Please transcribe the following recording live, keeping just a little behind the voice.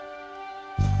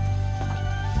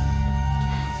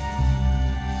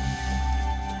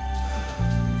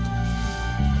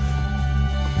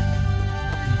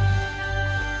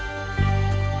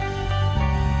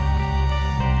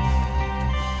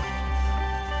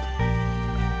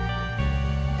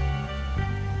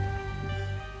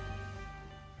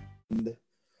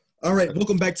All right,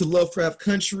 welcome back to Lovecraft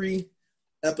Country,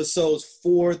 episodes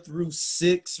 4 through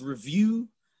 6 review.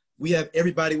 We have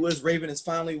everybody with us. Raven is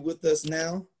finally with us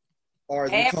now, or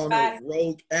as we Hey, call her, everybody.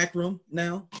 Rogue Akram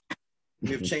now. We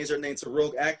have changed her name to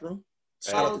Rogue Akram.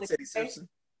 Shout out to Teddy Simpson.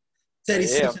 Teddy Yeah,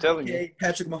 I'm Simpson, telling you. aka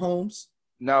Patrick Mahomes.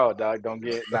 No, dog, don't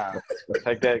get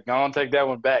Take that. Go on, take that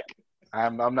one back.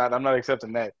 I'm not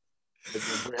accepting that.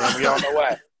 And we all know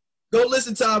why. Go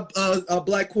listen to our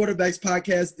Black Quarterbacks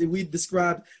podcast. We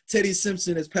described Teddy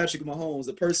Simpson as Patrick Mahomes,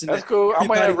 a person That's that cool. I'm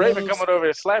gonna have everybody Raven loves. coming over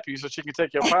and slap you so she can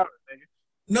take your power, nigga.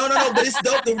 No, but it's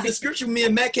dope. The description me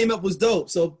and Matt came up was dope.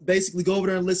 So basically, go over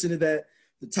there and listen to that.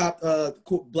 The top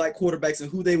black quarterbacks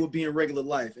and who they would be in regular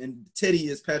life. And Teddy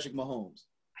is Patrick Mahomes.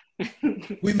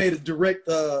 We made a direct,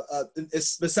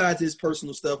 besides his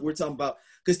personal stuff, we're talking about,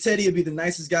 because Teddy would be the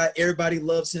nicest guy. Everybody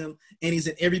loves him, and he's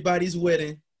in everybody's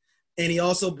wedding. And he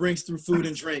also brings through food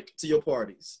and drink to your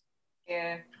parties.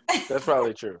 Yeah. That's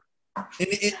probably true. And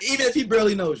even if he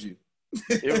barely knows you.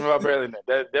 Even if I barely know.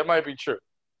 That might be true.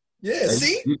 Yeah,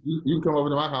 see? You can come over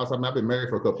to my house. I've been married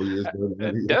for a couple of years.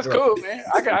 That's cool, man.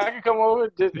 I can come over.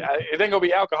 It ain't gonna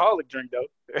be alcoholic drink though.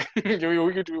 we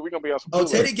gonna be on some. Oh,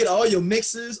 Teddy, get all your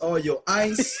mixers, all your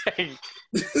ice.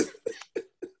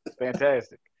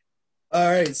 Fantastic. All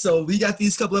right, so we got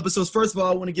these couple episodes. First of all,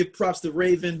 I want to give props to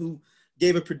Raven, who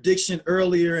gave a prediction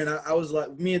earlier, and I was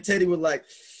like, me and Teddy were like,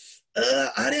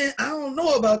 I don't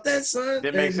know about that, son.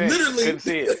 Didn't make sense. Literally Couldn't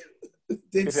see it.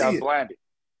 didn't see I was it. blinded.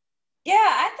 Yeah,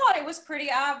 I thought it was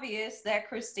pretty obvious that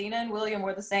Christina and William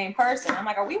were the same person. I'm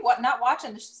like, are we not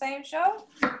watching the same show?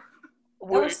 There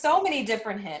were so many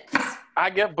different hints.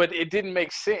 I get, but it didn't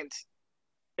make sense,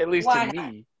 at least Why to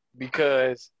not? me,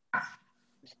 because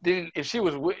then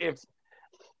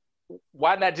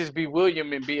why not just be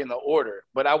William and be in the order?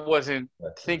 But I wasn't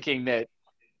thinking that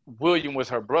William was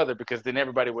her brother, because then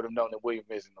everybody would have known that William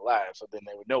isn't alive, so then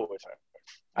they would know it was her.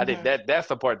 I think that's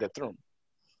the part that threw me.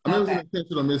 I mean, it was an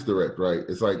intentional misdirect, right?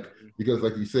 It's like, because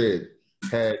like you said,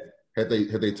 had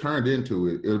they turned into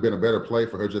it, it would have been a better play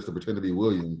for her just to pretend to be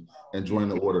William and join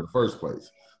the order in the first place.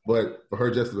 But for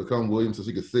her just to become William so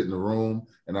she could sit in the room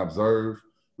and observe,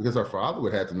 because her father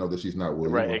would have to know that she's not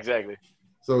William. Right, exactly.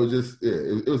 So it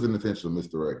was an intentional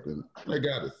misdirect, and they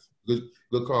got us. Good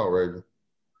call, Raven.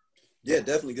 Yeah,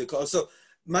 definitely good call. So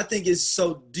my thing is,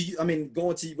 so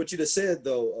going to what you just said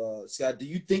though, Scott, do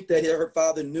you think that her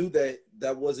father knew that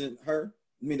wasn't her?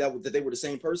 I mean, that they were the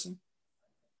same person?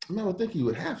 I mean, I would think he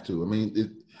would have to. I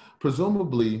mean,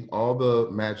 presumably all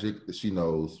the magic that she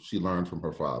knows, she learned from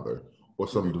her father, or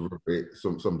some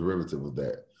derivative of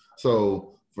that.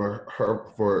 So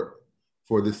for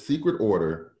the secret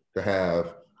order to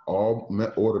have all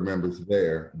order members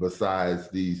there, besides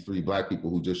these 3 black people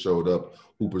who just showed up,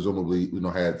 who presumably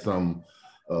had some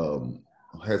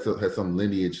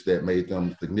lineage that made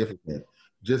them significant.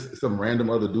 Just some random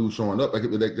other dude showing up.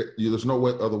 There's no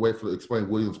other way to explain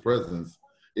William's presence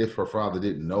if her father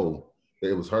didn't know that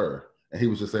it was her, and he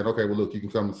was just saying, "Okay, well, look, you can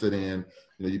come and sit in.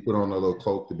 You put on a little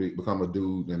cloak to become a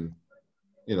dude, and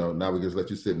now we just let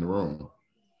you sit in the room."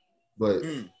 But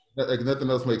nothing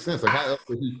else makes sense. Like, how else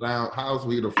would he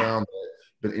have found that,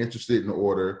 been interested in the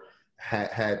order,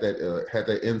 had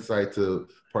that insight to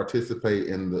participate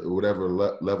in the whatever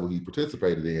level he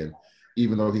participated in,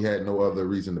 even though he had no other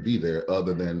reason to be there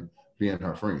other than being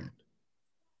her friend.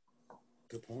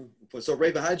 Good point. So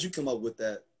Raven, how did you come up with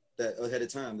that ahead of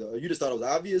time though? You just thought it was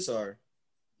obvious, or?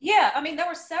 Yeah, I mean, there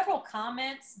were several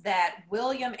comments that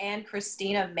William and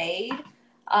Christina made.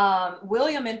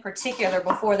 William in particular,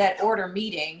 before that order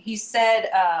meeting, he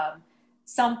said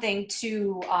something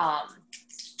to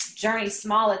Journey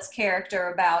Smollett's character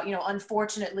about,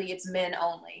 unfortunately it's men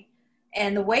only.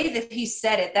 And the way that he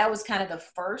said it, that was kind of the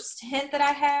first hint that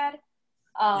I had,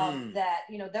 that,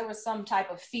 there was some type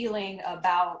of feeling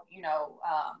about,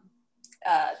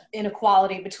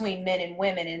 inequality between men and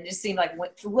women. And it just seemed like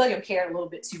William cared a little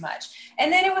bit too much.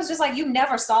 And then it was just like, you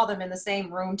never saw them in the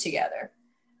same room together.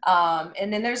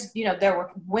 And then there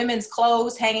were women's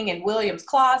clothes hanging in William's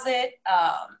closet,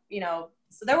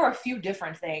 so there were a few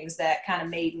different things that kind of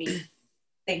made me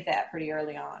think that pretty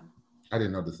early on. I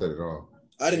didn't notice that at all.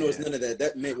 I didn't notice none of that.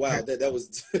 That meant, wow, that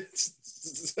was,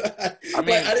 I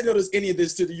mean, I didn't notice any of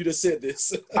this till you just said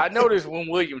this. I noticed when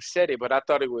William said it, but I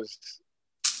thought it was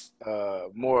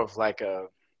more of like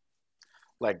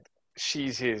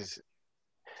she's his.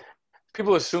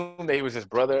 People assume that he was his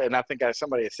brother, and I think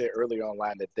somebody had said earlier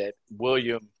online that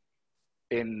William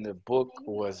in the book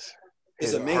was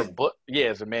Is a man.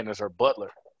 As a man, as her butler.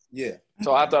 Yeah.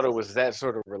 So I thought it was that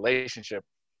sort of relationship,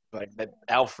 like that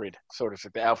Alfred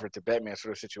the Alfred to Batman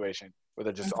sort of situation, where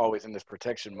they're just always in this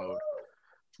protection mode.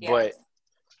 Yeah.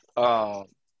 But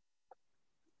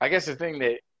I guess the thing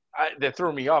that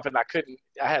threw me off, and I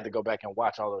had to go back and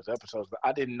watch all those episodes, but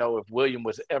I didn't know if William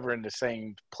was ever in the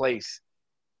same place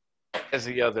as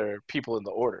the other people in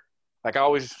the order. Like, I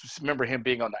always remember him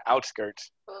being on the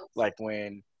outskirts, like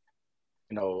when,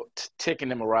 Tick and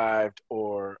them arrived,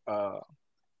 or,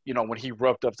 when he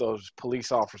roped up those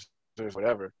police officers,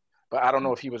 whatever. But I don't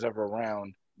know if he was ever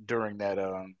around during that,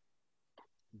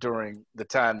 during the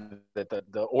time that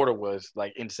the order was,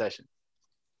 like, in session.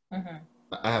 Mm-hmm.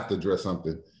 I have to address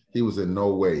something. He was in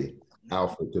no way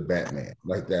Alfred to Batman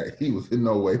like that. He was in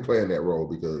no way playing that role,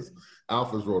 because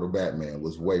Alfred's role to Batman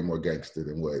was way more gangster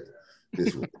than what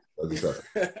this was.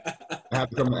 I have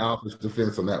to come to Alfred's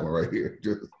defense on that one right here.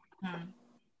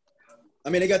 I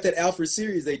mean, they got that Alfred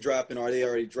series they dropping, or they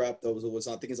already dropped those.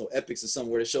 I think it's on Epics or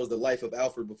somewhere that shows the life of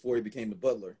Alfred before he became the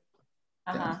butler.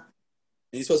 Uh-huh. And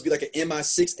he's supposed to be like an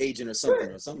MI6 agent or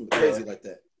something crazy like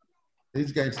that.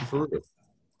 He's gangster for real.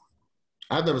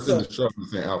 I've never seen the show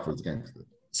saying Alfred's gangster.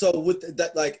 So with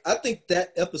that, like, I think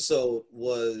that episode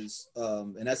was,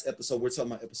 and that's episode, we're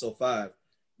talking about episode 5.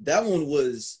 That one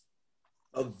was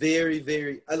a very,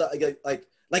 very,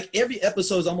 like every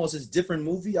episode is almost a different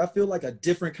movie. I feel like a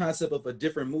different concept of a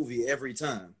different movie every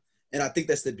time. And I think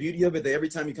that's the beauty of it, that every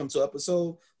time you come to an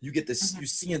episode, you get this, you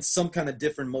seeing some kind of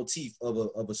different motif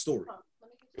of a story.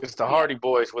 It's the Hardy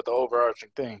Boys with the overarching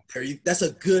thing. That's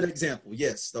a good example.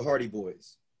 Yes, the Hardy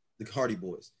Boys. The Hardy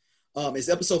Boys. It's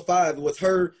episode 5 with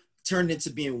her turned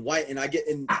into being white, and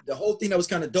the whole thing that was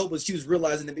kind of dope was she was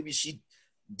realizing that maybe she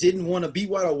didn't want to be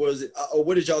white, or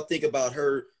what did y'all think about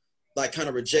her, like, kind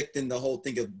of rejecting the whole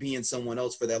thing of being someone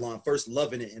else for that long, first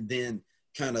loving it and then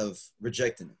kind of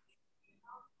rejecting it?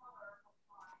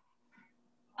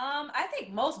 I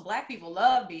think most Black people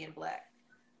love being Black.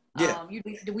 Yeah.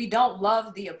 We don't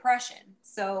love the oppression.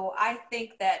 So I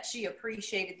think that she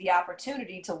appreciated the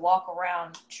opportunity to walk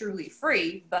around truly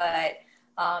free, but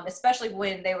especially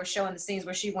when they were showing the scenes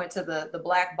where she went to the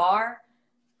Black bar,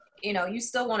 you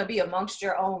still want to be amongst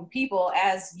your own people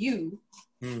as you,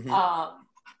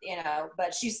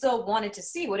 but she still wanted to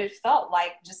see what it felt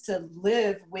like just to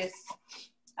live with,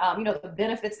 the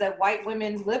benefits that white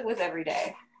women live with every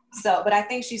day. So, but I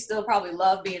think she still probably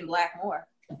loved being Black more.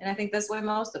 And I think that's the way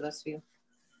most of us feel.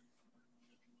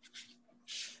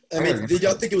 I mean, did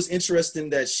y'all think it was interesting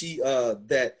that she, and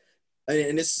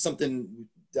this is something,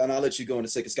 and I'll let you go in a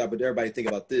second, Scott, but everybody think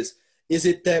about this. Is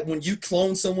it that when you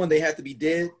clone someone, they have to be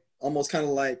dead? Almost kind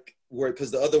of like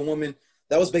because the other woman,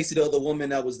 that was basically the other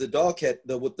woman that was the dog cat,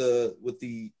 with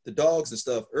the dogs and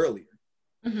stuff earlier.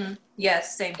 Mm-hmm.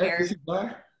 Yes, same character. Did she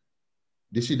die?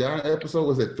 Did she die in episode?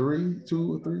 Was it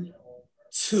 2 or 3?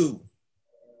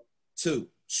 2.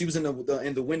 She was in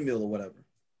the windmill or whatever.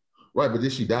 Right, but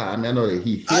did she die? I mean, I know that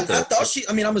he hit I her. thought she.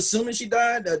 I mean, I'm assuming she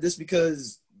died just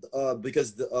because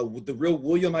the real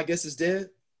William, I guess, is dead.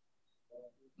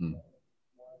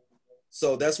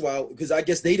 So that's why, because I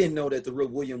guess they didn't know that the real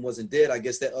William wasn't dead. I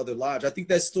guess that other lodge. I think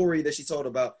that story that she told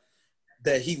about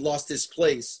that he lost his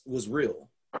place was real.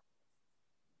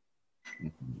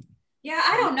 Yeah,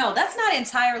 I don't know. That's not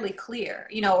entirely clear.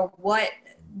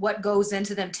 What goes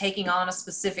into them taking on a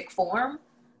specific form.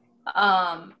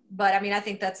 But I mean, I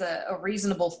think that's a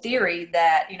reasonable theory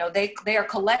that, they are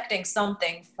collecting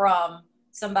something from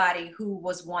somebody who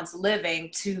was once living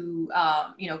to,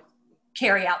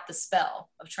 carry out the spell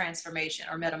of transformation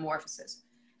or metamorphosis.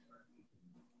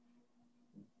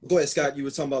 Go ahead, Scott. We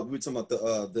were talking about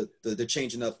the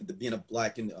changing up, the being a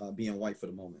Black and being white for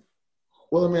the moment.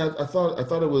 Well, I mean,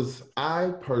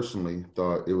 I personally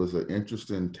thought it was an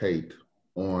interesting take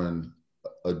on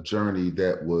a journey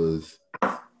that was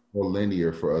more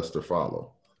linear for us to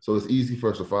follow. So it's easy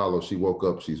for us to follow. She woke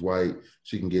up, she's white,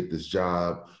 she can get this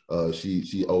job.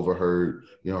 She overheard,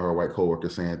 her white coworker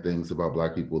saying things about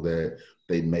Black people that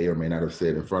they may or may not have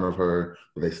said in front of her,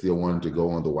 but they still wanted to go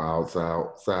on the wild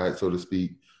side, so to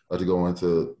speak, to go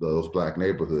into those Black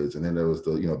neighborhoods. And then there was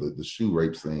the shoe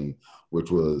rape scene,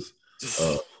 which was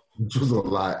a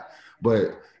lot.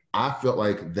 But I felt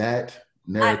like that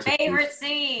narrative. My favorite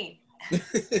scene.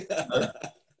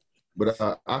 But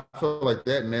I felt like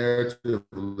that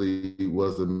narratively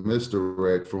was a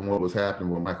misdirect from what was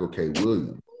happening with Michael K.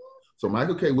 Williams. So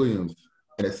Michael K. Williams,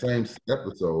 in the same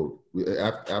episode,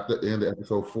 after the end of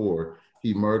episode 4,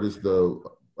 he murders the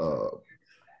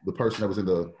person that was in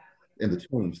the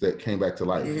tombs that came back to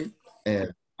life. Mm-hmm.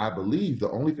 And I believe the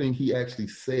only thing he actually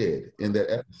said in that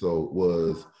episode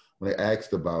was when they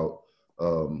asked about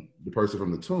the person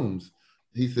from the tombs,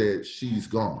 he said, "She's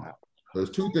gone." There's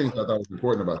 2 things I thought was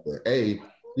important about that. A,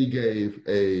 he gave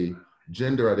a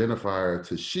gender identifier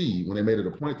to she when they made it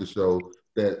a point to show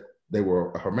that they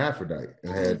were a hermaphrodite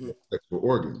and had sexual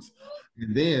organs.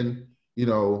 And then,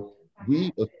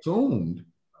 we assumed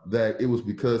that it was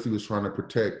because he was trying to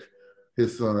protect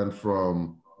his son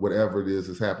from whatever it is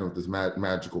that's happening with this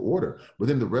magical order. But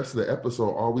then the rest of the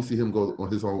episode, all we see him go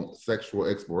on his own sexual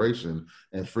exploration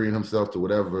and freeing himself to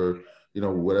whatever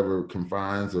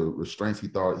confines or restraints he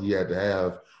thought he had to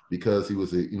have because he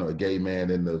was a gay man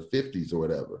in the 50s or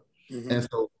whatever. Mm-hmm. And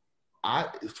so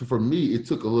for me, it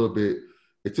took a little bit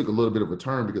of a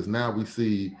turn, because now we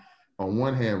see, on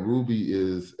one hand, Ruby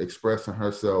is expressing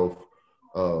herself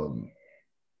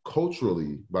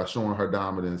culturally by showing her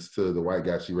dominance to the white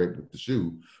guy she raped with the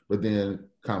shoe. But then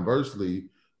conversely,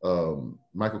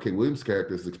 Michael K. Williams'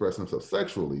 character is expressing himself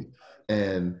sexually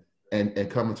and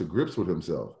coming to grips with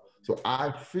himself. So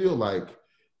I feel like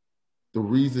the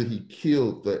reason he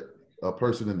killed a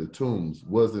person in the tombs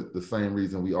wasn't the same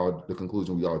reason the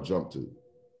conclusion we all jumped to.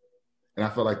 And I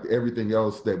felt like everything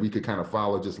else that we could kind of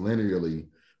follow just linearly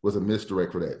was a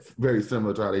misdirect for that. Very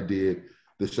similar to how they did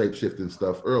the shape-shifting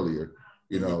stuff earlier,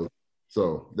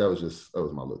 So that was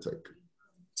my little take.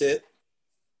 Ted?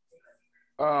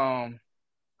 I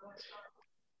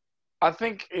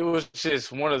think it was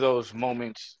just one of those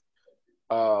moments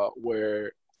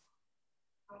where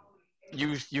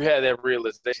you had that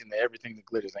realization that everything that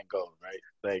glitters ain't gold, right?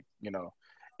 Like,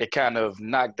 it kind of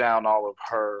knocked down all of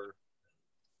her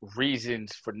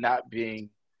reasons for not being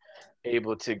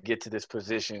able to get to this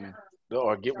position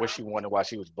or get what she wanted while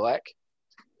she was black.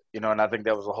 And I think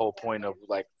that was the whole point of,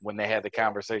 like, when they had the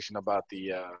conversation about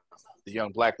the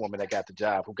young black woman that got the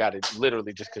job, who got it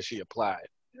literally just because she applied.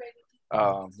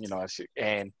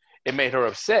 And it made her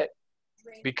upset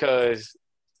because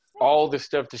all the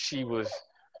stuff that she was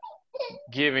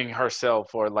giving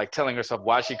herself, or like telling herself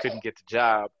why she couldn't get the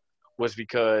job, was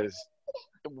because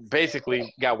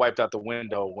basically got wiped out the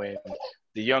window when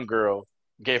the young girl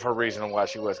gave her reason why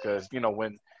she was. Because,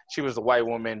 when she was the white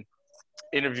woman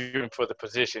interviewing for the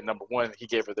position, number one, he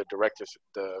gave her the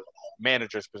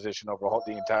manager's position over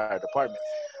the entire department.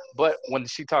 But when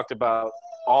she talked about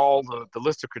all the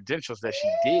list of credentials that she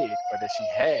did or that she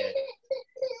had,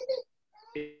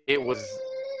 it was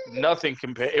nothing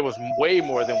compared. It was way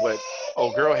more than what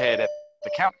old girl had at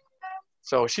the counter.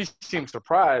 So she seemed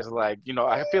surprised. Like,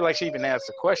 I feel like she even asked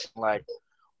the question, like,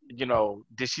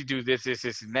 did she do this,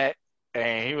 and that?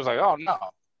 And he was like, oh, no.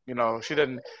 She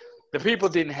doesn't. The people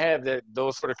didn't have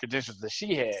those sort of credentials that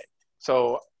she had.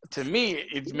 So to me,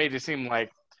 it made it seem like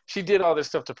she did all this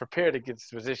stuff to prepare to get this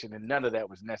position, and none of that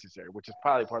was necessary, which is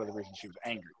probably part of the reason she was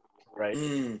angry, right?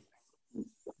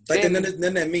 Like, none of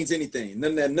that means anything.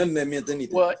 None of that meant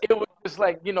anything. Well, it was just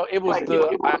like, it was the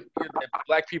idea that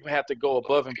black people have to go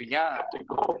above and beyond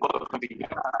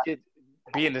to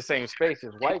be in the same space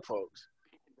as white folks.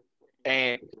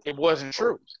 And it wasn't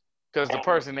true, because the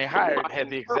person they hired had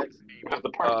the exact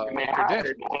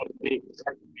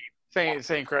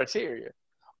same criteria.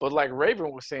 But like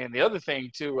Raven was saying, the other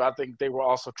thing too, I think they were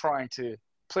also trying to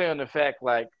play on the fact,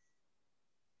 like,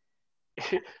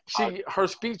 her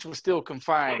speech was still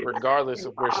confined regardless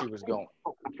of where she was going.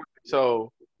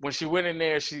 So when she went in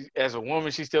there, she, as a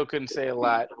woman, she still couldn't say a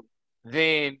lot.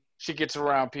 Then she gets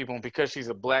around people, and because she's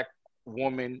a black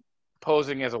woman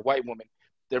posing as a white woman,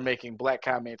 they're making black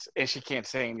comments, and she can't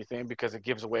say anything because it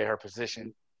gives away her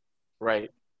position, right?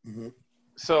 Mm-hmm.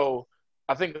 So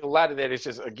I think a lot of that is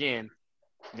just, again,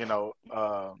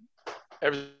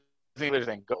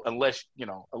 everything unless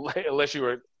you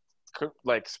were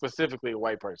like specifically a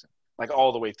white person, like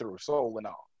all the way through, soul and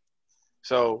all.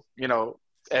 So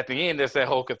at the end, that's that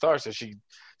whole catharsis. She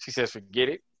says, forget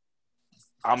it.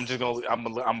 I'm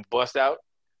gonna bust out,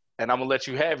 and I'm gonna let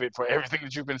you have it for everything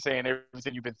that you've been saying,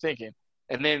 everything you've been thinking.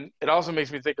 And then it also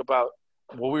makes me think about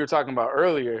what we were talking about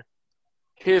earlier,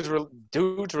 dude's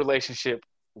relationship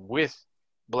with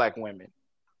black women.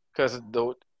 Because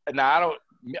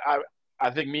I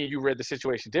think me and you read the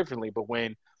situation differently, but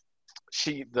when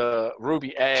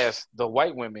Ruby asked the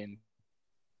white women,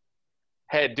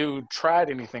 had dude tried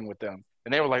anything with them?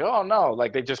 And they were like, oh no,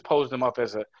 like they just posed him up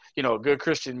as a good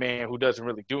Christian man who doesn't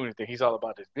really do anything. He's all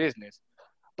about his business.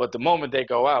 But the moment they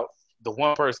go out, the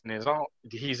one person he's on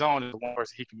is the one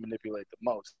person he can manipulate the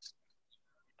most,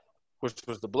 which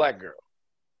was the black girl,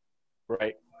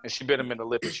 right? And she bit him in the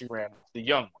lip, and she ran, the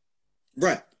young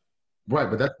one. Right,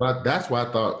 but that's why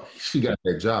I thought she got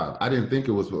that job. I didn't think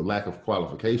it was a lack of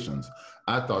qualifications.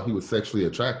 I thought he was sexually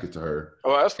attracted to her.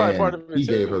 Oh, that's probably part of it. He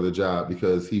gave her the job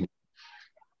because he,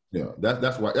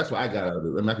 that's why I got out of it.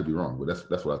 I mean, I could be wrong, but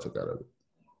that's what I took out of it.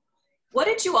 What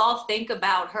did you all think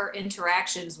about her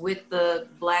interactions with the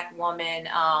black woman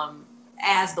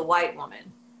as the white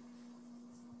woman?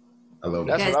 I love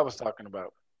That's what I was talking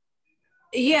about.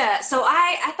 Yeah, so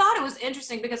I thought it was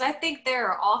interesting because I think there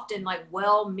are often like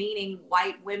well-meaning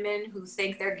white women who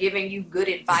think they're giving you good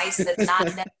advice that's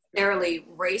not necessarily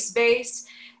race-based.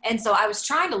 And so I was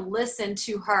trying to listen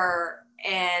to her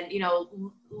and,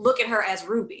 look at her as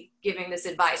Ruby giving this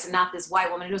advice and not this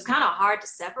white woman. It was kind of hard to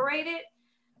separate it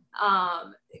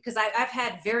because I've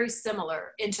had very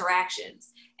similar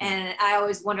interactions. And I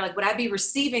always wonder, like, would I be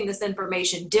receiving this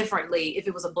information differently if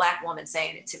it was a Black woman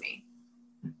saying it to me?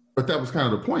 But that was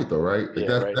kind of the point, though, right? Like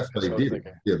that's what they did.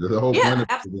 Yeah, the whole point of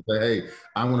it is to say, hey,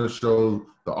 I want to show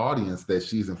the audience that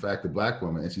she's in fact a Black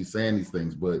woman and she's saying these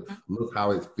things, but look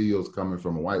how it feels coming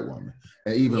from a white woman.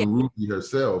 And even Ruby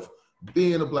herself,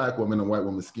 being a Black woman in a white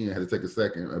woman's skin, had to take a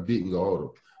second, a beat, and go,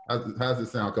 hold up. How's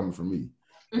this sound coming from me?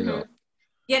 You know?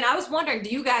 Yeah, and I was wondering, do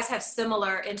you guys have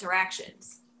similar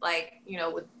interactions? Like,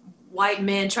 with white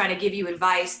men trying to give you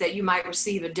advice that you might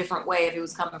receive a different way if it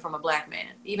was coming from a Black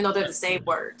man, even though they're the same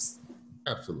words.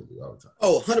 Absolutely, all the time.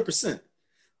 Oh, 100%.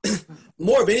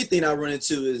 More of anything I run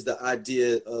into is the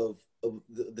idea of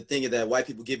the thing of that white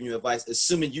people giving you advice,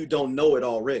 assuming you don't know it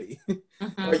already,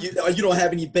 or you don't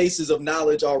have any basis of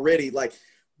knowledge already. Like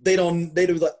they do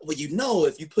like, well,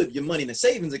 if you put your money in a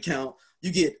savings account,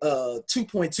 you get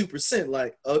 2.2%.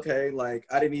 Like, okay, like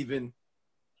I didn't even.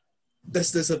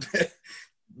 That's a.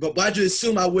 But why'd you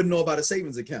assume I wouldn't know about a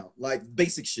savings account? Like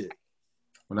basic shit.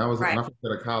 When I first got out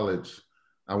of college,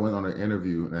 I went on an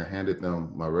interview and I handed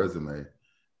them my resume,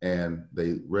 and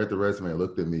they read the resume and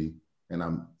looked at me, and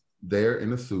I'm there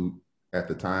in a suit at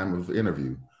the time of the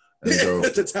interview. And go,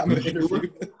 at the time of the interview.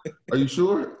 Are you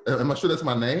sure? Am I sure that's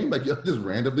my name? Like you're just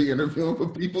randomly interviewing for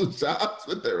people's jobs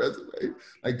with their resume?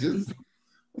 Like just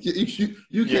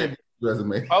you can't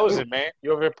resume. Posing, man.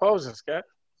 You're over here posing, Scott.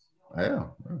 I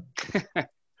am.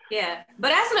 Yeah,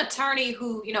 but as an attorney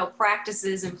who,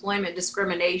 practices employment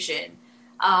discrimination,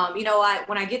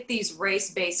 when I get these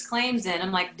race-based claims in,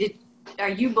 I'm like, are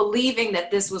you believing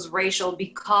that this was racial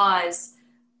because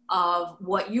of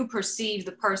what you perceive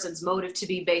the person's motive to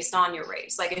be based on your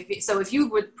race? Like, if you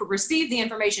would receive the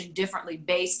information differently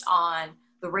based on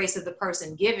the race of the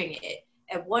person giving it,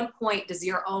 at what point does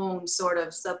your own sort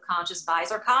of subconscious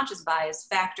bias or conscious bias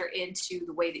factor into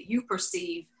the way that you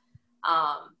perceive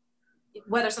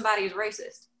whether somebody is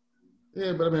racist?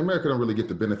 Yeah, but I mean, America don't really get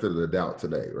the benefit of the doubt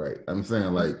today, right? I'm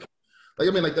saying like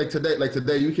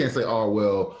today, you can't say, oh,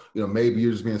 well, maybe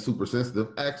you're just being super sensitive.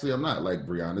 Actually, I'm not, like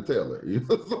Breonna Taylor.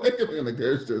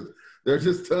 There's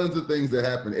just tons of things that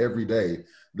happen every day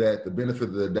that the benefit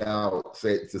of the doubt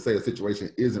to say a situation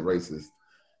isn't racist.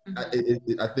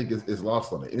 I think is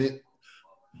lost on it. And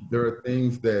there are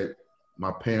things that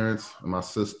my parents and my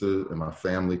sister and my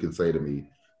family can say to me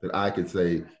that I could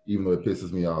say, even though it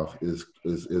pisses me off, is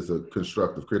a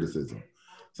constructive criticism.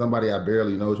 Somebody I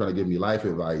barely know trying to give me life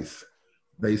advice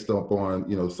based upon,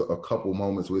 a couple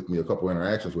moments with me, a couple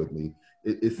interactions with me,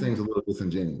 it seems a little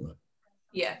disingenuous.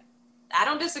 Yeah, I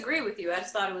don't disagree with you. I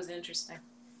just thought it was interesting.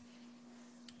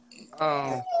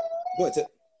 What's it?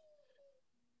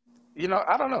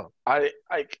 I don't know. I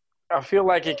feel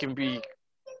like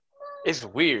it's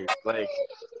weird. Like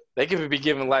they can be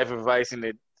giving life advice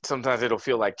and sometimes it'll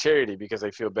feel like charity because they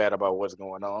feel bad about what's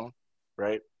going on,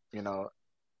 right? I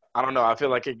don't know. I feel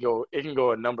like it can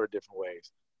go a number of different ways.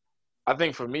 I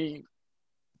think for me,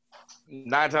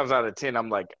 9 times out of 10,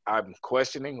 I'm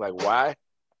questioning like why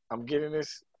I'm getting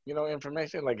this,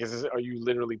 information. Like, are you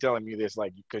literally telling me this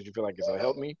like because you feel like it'll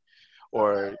help me,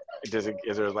 or is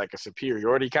there like a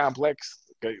superiority complex,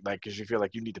 like because you feel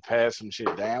like you need to pass some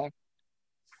shit down?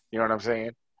 You know what I'm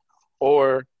saying?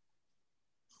 Or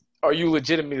are you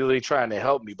legitimately trying to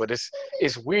help me? But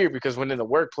it's weird because when in the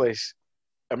workplace,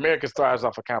 America thrives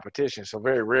off of competition. So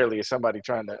very rarely is somebody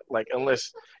trying to, like,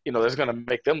 unless, that's going to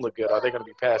make them look good, are they going to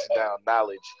be passing down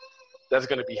knowledge that's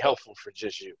going to be helpful for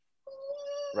just you,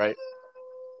 right?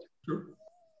 Sure.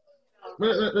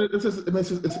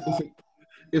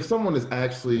 If someone is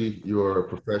actually your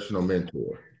professional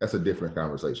mentor, that's a different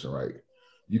conversation, right?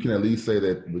 You can at least say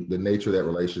that the nature of that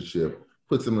relationship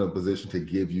puts them in a position to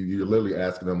give you're literally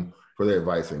asking them for their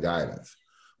advice and guidance.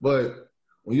 But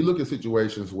when you look at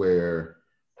situations where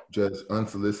just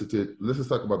unsolicited, let's just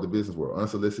talk about the business world,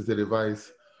 unsolicited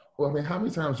advice. Well, I mean, how many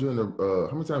times you're in the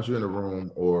room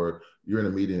or you're in a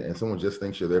meeting and someone just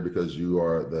thinks you're there because you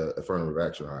are the affirmative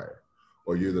action hire,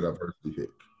 or you're the diversity pick,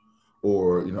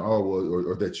 or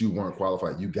or that you weren't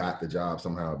qualified, you got the job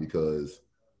somehow because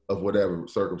of whatever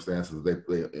circumstances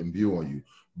they imbue on you.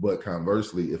 But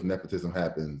conversely, if nepotism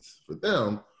happens for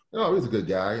them, he's a good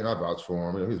guy, I vouch for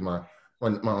him. He's my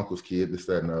uncle's kid, this,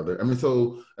 that, and the other. I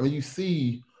mean, you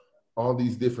see all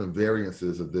these different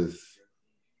variances of this,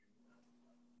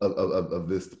 of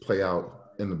this play out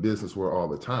in the business world all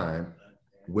the time.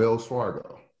 Wells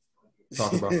Fargo.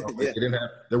 Talk about how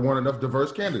there weren't enough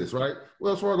diverse candidates, right?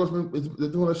 Wells Fargo's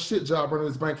been doing a shit job running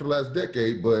this bank for the last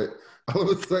decade, but all of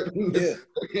a sudden they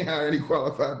can't hire any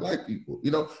qualified Black people,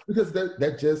 because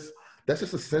that's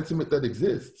just a sentiment that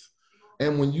exists.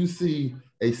 And when you see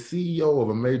a CEO of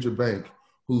a major bank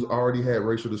who's already had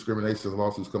racial discrimination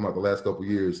lawsuits come out the last couple of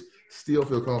years, still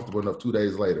feel comfortable enough 2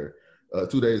 days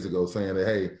ago, saying that,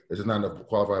 hey, there's just not enough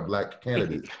qualified Black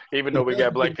candidates. Even though we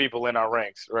got Black people in our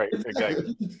ranks, right?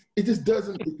 Exactly. It just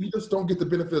doesn't. You just don't get the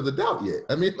benefit of the doubt yet.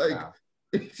 I mean,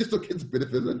 it just don't get the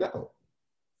benefit of the doubt.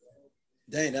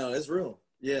 Dang, no, that's real.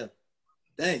 Yeah.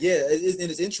 Dang, yeah. And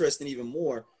it's interesting even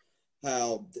more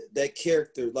how that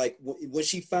character, like when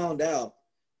she found out,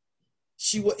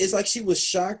 it's like she was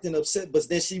shocked and upset, but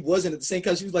then she wasn't at the same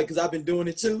time. She was like, because I've been doing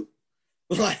it too.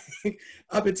 Like,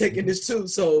 I've been taking this too.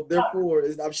 So therefore,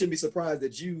 I shouldn't be surprised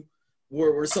that you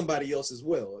were somebody else as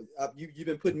well. You've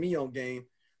been putting me on game.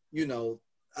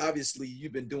 Obviously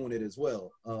you've been doing it as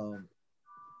well.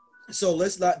 So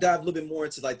let's dive a little bit more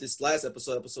into like this last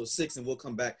episode 6, and we'll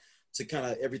come back to kind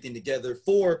of everything together.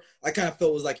 4, I kind of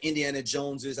felt was like Indiana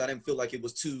Jones's. I didn't feel like it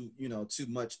was too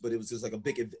much, but it was just like a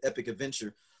big epic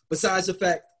adventure. Besides the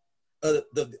fact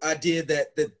the idea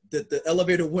that the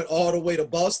elevator went all the way to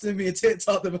Boston. Me and Ted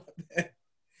talked about that.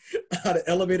 How the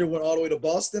elevator went all the way to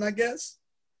Boston, I guess.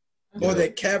 Yeah. Or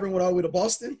that cavern went all the way to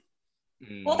Boston.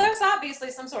 Well, there's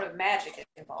obviously some sort of magic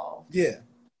involved. Yeah.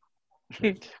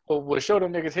 Well, we'll show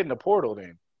them niggas hitting the portal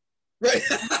then. Right.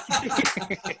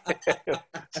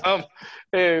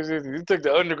 You took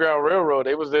the Underground Railroad.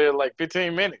 They was there in like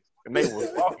 15 minutes, and they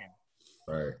were walking.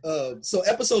 Right. So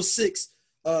episode 6,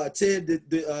 Ted,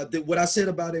 did what I said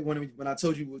about it when I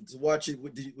told you to watch it,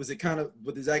 was it kind of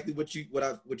exactly what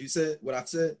I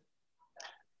said?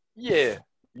 Yeah.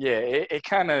 It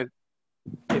kind of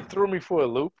threw me for a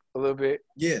loop a little bit.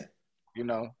 Yeah.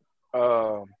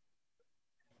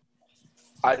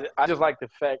 I just like the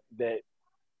fact that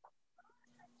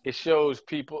it shows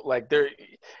people like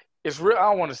it's real. I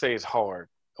don't want to say it's hard.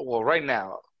 Well, right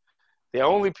now, the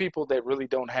only people that really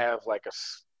don't have like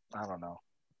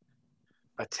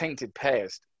a tainted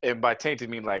past, and by tainted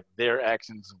mean like their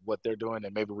actions, what they're doing,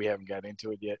 and maybe we haven't got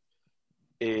into it yet,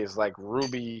 is like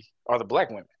Ruby or the Black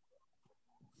women,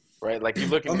 right? Like you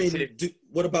look at.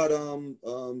 What about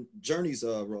Journey's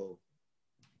role?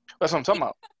 That's what I'm talking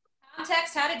about.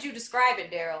 Context. How did you describe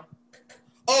it, Daryl?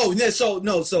 Oh yeah. So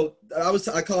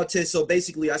I call it Ted. So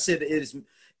basically, I said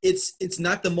it's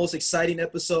not the most exciting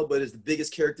episode, but it's the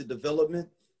biggest character development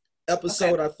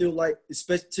episode. Okay. I feel like,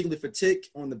 especially particularly for Tick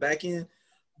on the back end,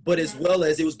 but as well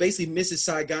as it was basically Mrs.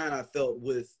 Saigon. I felt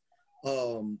with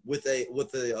a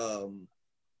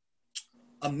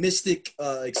mystic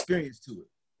experience to it.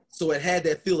 So it had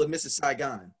that feel of Mrs.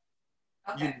 Saigon,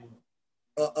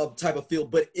 of type of feel,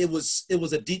 but it was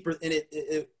a deeper, and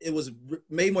it was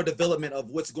made more development of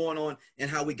what's going on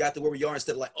and how we got to where we are,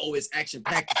 instead of like, oh, it's action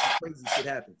packed, crazy shit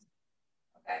happens.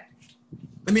 Okay.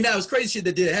 I mean, that was crazy shit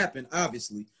that did happen,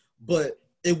 obviously, but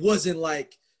it wasn't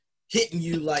like hitting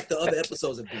you like the other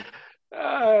episodes have been.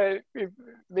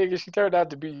 Nigga, she turned out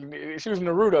to be. She was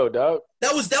Naruto, dog.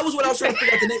 That was what I was trying to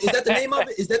figure out. The name. Is that the name of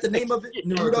it? Is that the name of it?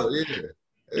 Naruto.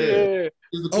 Yeah.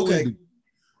 Okay.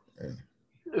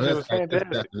 It was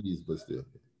fantastic. Japanese, but still.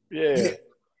 Yeah.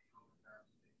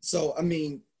 So I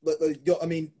mean,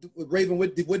 Raven,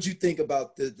 what'd you think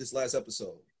about this last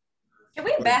episode? Can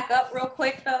we back up real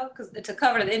quick though, because to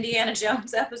cover the Indiana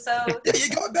Jones episode?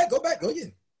 Yeah, go back, go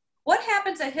ahead. What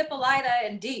happened to Hippolyta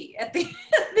and Dee at the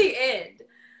end?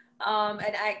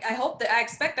 And I hope that I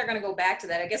expect they're going to go back to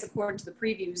that. I guess according to the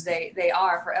previews, they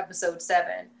are for episode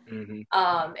 7. Mm-hmm.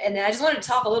 And then I just wanted to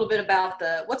talk a little bit about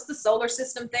what's the solar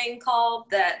system thing called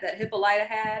that Hippolyta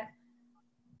had?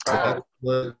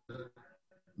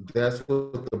 That's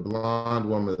what the blonde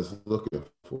woman is looking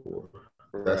for.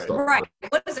 Right.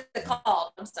 What is it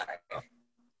called? I'm sorry.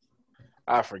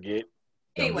 I forget.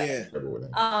 Anyway,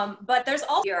 but there's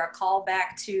also a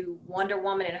callback to Wonder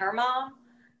Woman and her mom.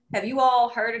 Have you all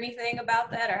heard anything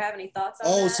about that or have any thoughts on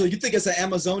that? Oh, so you think it's an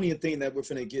Amazonian thing that we're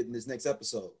finna get in this next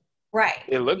episode? Right.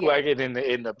 It looked like it in the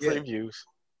previews.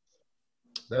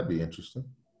 That'd be interesting.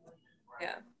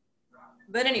 Yeah.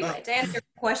 But anyway, to answer your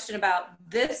question about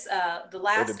this, the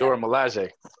last... Or the Dora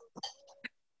Milaje.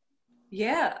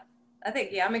 Yeah.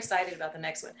 I'm excited about the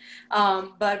next one.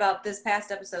 But about this past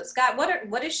episode, Scott,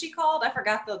 what is she called? I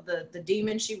forgot the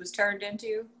demon she was turned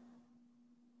into.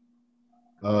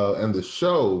 And the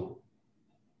show,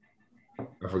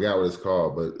 I forgot what it's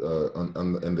called, but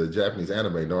in the Japanese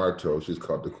anime Naruto, she's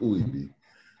called the Kuibi.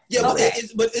 Yeah, Okay.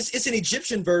 but it's an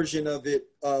Egyptian version of it.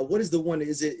 What is the one?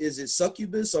 Is it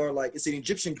succubus or like it's an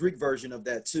Egyptian Greek version of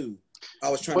that too? I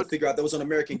was trying to figure out. That was on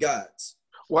American Gods.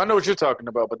 Well, I know what you're talking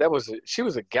about, but she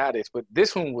was a goddess, but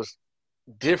this one was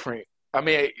different. I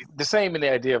mean, the same in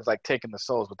the idea of like taking the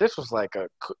souls, but this was like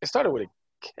it started with a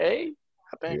K,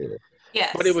 I think. Yeah.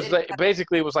 Yes. But it was like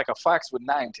basically it was like a fox with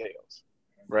 9 tails,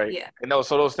 right? Yeah. And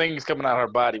those things coming out of her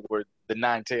body were the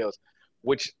 9 tails,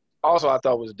 which also I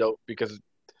thought was dope because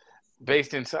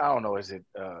based in, I don't know, is it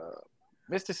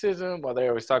mysticism? Well, they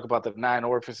always talk about the 9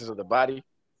 orifices of the body.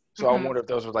 So I wonder if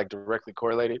those were like directly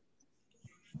correlated.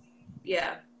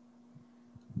 Yeah.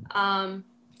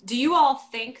 Do you all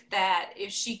think that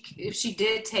if she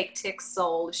did take Tick's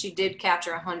soul, if she did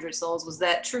capture 100 souls, was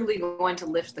that truly going to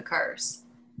lift the curse?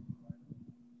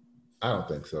 I don't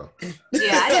think so.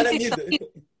 Yeah, I didn't think so either.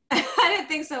 I didn't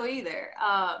think so either.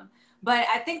 But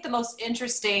I think the most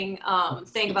interesting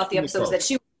thing about the episode is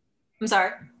that I'm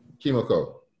sorry?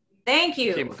 Kimiko. Thank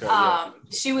you. Kimiko, yeah.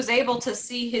 She was able to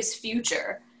see his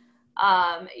future,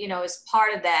 as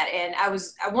part of that. And I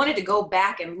wanted to go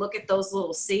back and look at those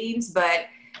little scenes, but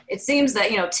it seems that,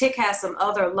 Tick has some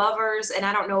other lovers, and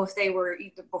I don't know if they were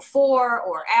either before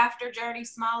or after Journey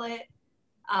Smollett.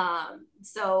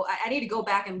 So I need to go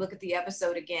back and look at the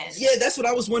episode again. Yeah, that's what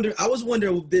I was wondering. I was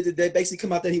wondering, did they basically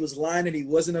come out that he was lying and he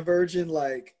wasn't a virgin?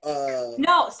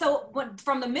 No. So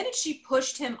from the minute she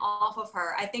pushed him off of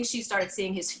her, I think she started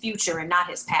seeing his future and not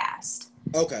his past.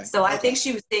 Okay. So I think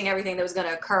she was seeing everything that was going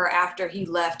to occur after he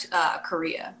left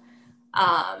Korea.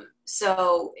 And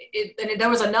there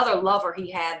was another lover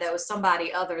he had that was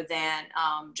somebody other than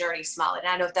Journey Smollett. And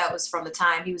I don't know if that was from the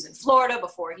time he was in Florida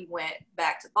before he went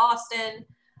back to Boston.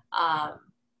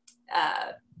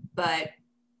 But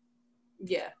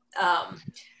yeah, I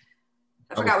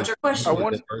forgot what your question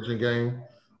was. That Virgin game.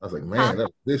 I was like, man, that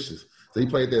was vicious. So he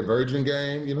played that Virgin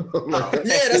game, Yeah,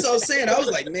 that's what I was saying. I was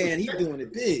like, man, he's doing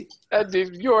it big.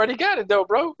 You already got it though,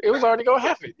 bro. It was already gonna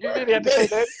happen. You didn't have to say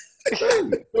that.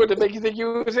 What to make you think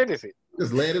you was innocent?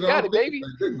 Just landed Got on it, baby.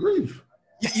 Like, good grief.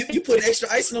 You put extra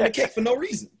icing on the cake for no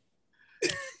reason.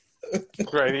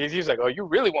 Right. He's like, oh, you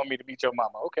really want me to meet your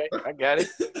mama? Okay, I got it.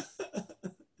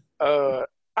 I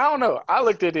don't know. I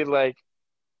looked at it like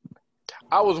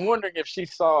I was wondering if she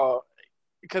saw,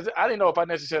 because I didn't know if I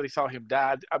necessarily saw him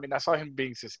die. I mean, I saw him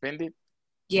being suspended.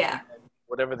 Yeah.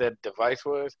 Whatever that device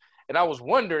was, and I was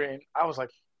wondering. I was like,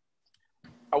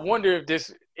 I wonder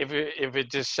if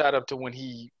it just shot up to when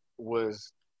he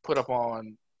was put up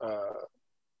on.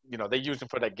 They used him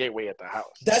for that gateway at the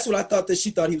house. That's what I thought, that she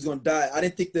thought he was going to die. I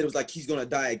didn't think that it was like he's going to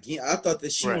die again. I thought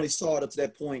that she only saw it up to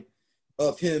that point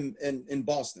of him in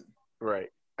Boston. Right.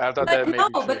 I thought that maybe. No,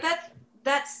 but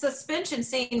that suspension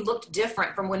scene looked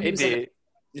different from when he was. It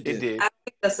did. I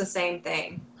think that's the same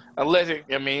thing. Unless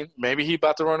maybe he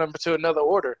about to run up into another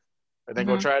order, and then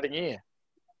go try it again.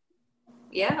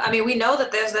 Yeah, I mean, we know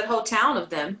that there's that whole town of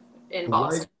them in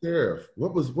Boston. White sheriff.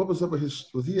 What was up with his?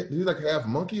 Did he like half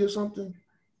monkey or something?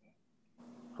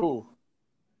 Who?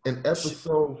 In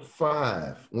episode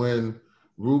 5, when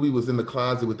Ruby was in the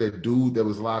closet with that dude that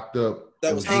was locked up.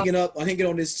 That was hanging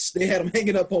on this. They had him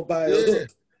hanging up by a hook.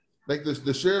 Like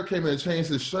the sheriff came in and changed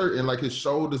his shirt, and like his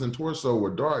shoulders and torso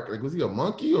were dark. Like, was he a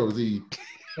monkey or was he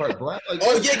part black? Like,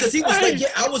 because he was like,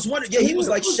 I was wondering. Yeah, he was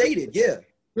like shaded. Yeah.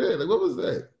 Yeah, like what was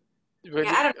that? Yeah,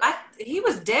 I don't. He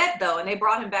was dead though, and they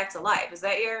brought him back to life. Is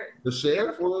that the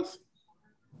sheriff was?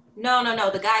 No.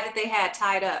 The guy that they had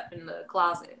tied up in the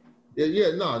closet.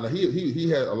 Yeah, no. He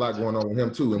had a lot going on with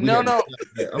him too. And no. I'm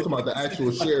talking about the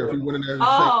actual sheriff. He went in there.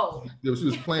 She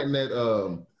was planting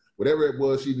that whatever it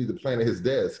was she needed to plant at his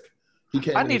desk. He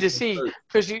came. I need to see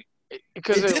because it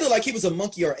did look like he was a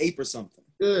monkey or ape or something.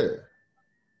 Yeah.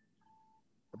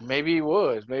 Maybe he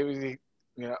was. Maybe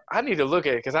I need to look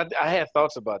at it because I had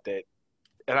thoughts about that,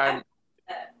 and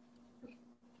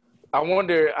I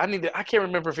wonder. I can't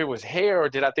remember if it was hair or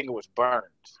did I think it was burns.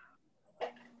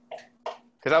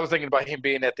 Because I was thinking about him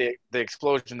being at the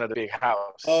explosion of the big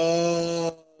house.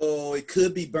 Oh, it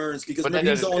could be Burns because maybe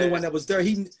he was the only one that was there.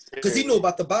 Because he knew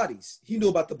about the bodies. He knew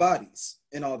about the bodies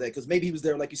and all that. Because maybe he was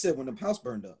there, like you said, when the house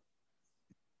burned up.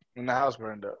 When the house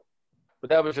burned up. But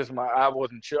that was just I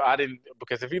wasn't sure. I didn't,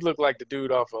 because if he looked like the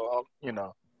dude off of,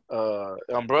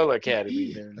 Umbrella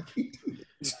Academy, then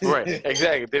right,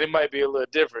 exactly. Then it might be a little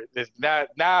different.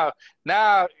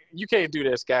 Now you can't do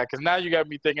that, Scott, because now you got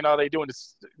me thinking all they doing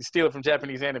is steal it from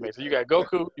Japanese anime. So you got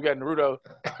Goku, you got Naruto.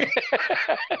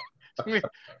 We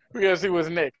gotta see what's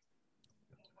next.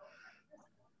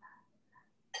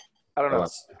 I don't know.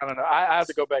 I have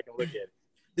to go back and look at it.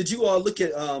 Did you all look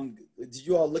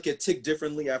at Tick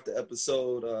differently after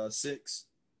episode 6?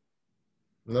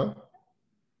 No.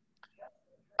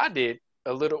 I did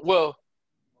a little. Well,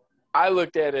 I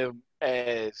looked at him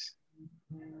as,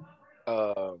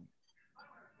 I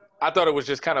thought it was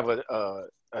just kind of a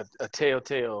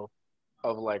telltale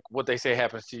of like what they say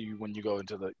happens to you when you go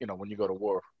into the, when you go to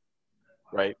war,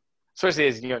 right? Especially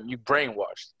as you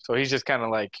brainwashed. So he's just kind of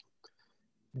like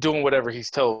doing whatever he's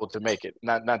told to make it.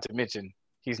 Not to mention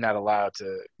he's not allowed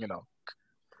to,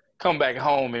 come back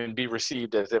home and be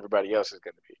received as everybody else is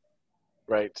going to be,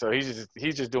 right? So he's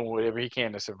just doing whatever he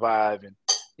can to survive and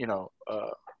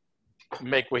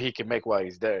make what he can make while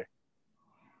he's there.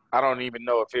 I don't even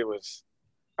know if it was.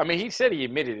 I mean, he said he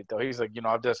admitted it though. He's like,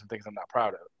 I've done some things I'm not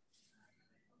proud of.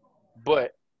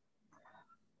 But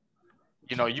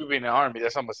you being in the Army,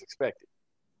 that's almost expected.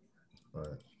 Right.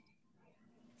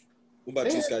 What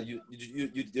about you, Scott? You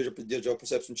did your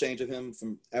perception change of him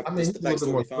from after he's the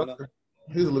backstory we found out?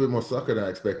 He's a little bit more sucker than I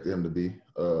expected him to be.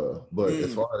 But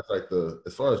as far as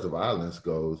the violence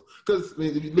goes, because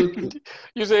if you look,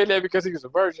 you saying that because he was a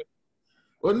virgin?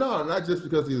 Well, no, not just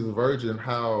because he was a virgin.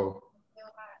 How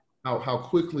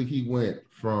quickly he went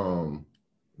from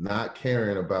not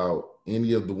caring about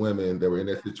any of the women that were in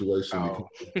that situation because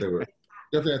they were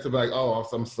definitely to be like, oh,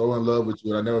 I'm so in love with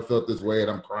you, and I never felt this way,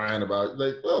 and I'm crying about it.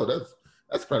 Like, oh,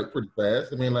 that's probably pretty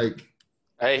fast. I mean, like,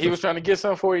 hey, he was trying to get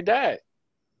something before he died.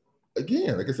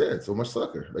 Again, like I said, so much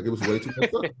sucker. Like it was way too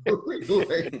much sucker.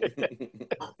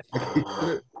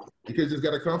 He could just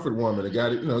got a comfort woman and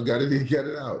got it out.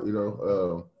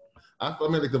 I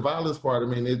mean, like the violence part. I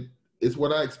mean, it's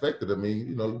what I expected. I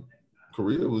mean,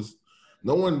 Korea was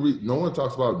no one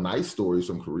talks about nice stories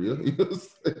from Korea.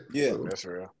 Yeah, that's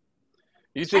real.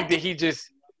 You think that he did?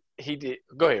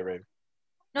 Go ahead, Ray.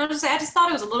 No, I just thought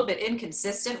it was a little bit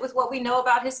inconsistent with what we know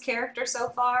about his character so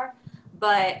far,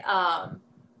 but.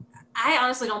 I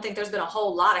honestly don't think there's been a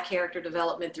whole lot of character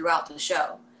development throughout the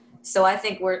show. So I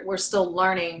think we're still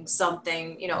learning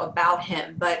something, about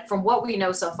him. But from what we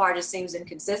know so far, it just seems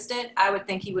inconsistent. I would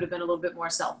think he would have been a little bit more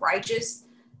self-righteous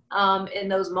in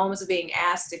those moments of being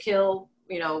asked to kill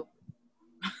women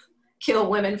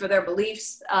for their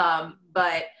beliefs.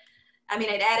 But I mean,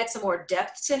 it added some more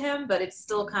depth to him, but it's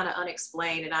still kind of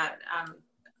unexplained. And I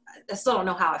still don't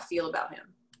know how I feel about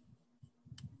him.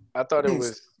 I thought it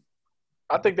was.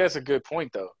 I think that's a good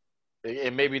point, though,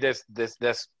 and maybe that's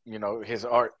his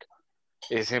arc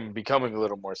is him becoming a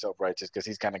little more self-righteous because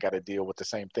he's kind of got to deal with the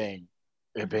same thing,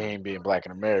 being black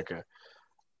in America.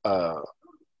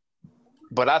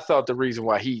 But I thought the reason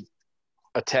why he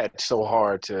attached so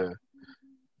hard to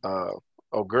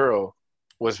girl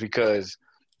was because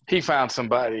he found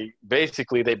somebody.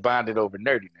 Basically, they bonded over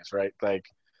nerdiness, right? Like,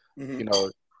 he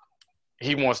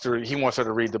wants her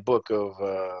to read the book of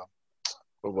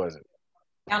what was it?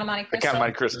 Count of Monte Cristo. Count of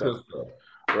Monte Cristo.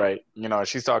 Right.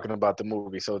 She's talking about the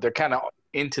movie. So they're kind of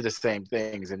into the same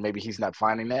things, and maybe he's not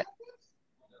finding that,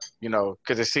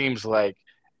 because it seems like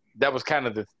that was kind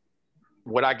of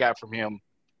what I got from him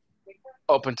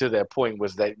up until that point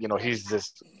was that, he's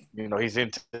just, he's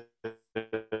into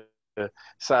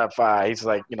sci-fi. He's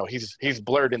like, he's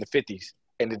blurred in the 50s,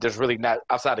 and there's really not,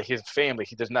 outside of his family,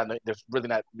 there's really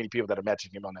not many people that are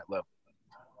matching him on that level.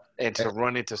 And to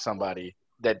run into somebody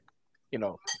that, he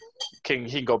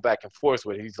can go back and forth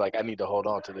with it. He's like, I need to hold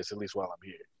on to this at least while I'm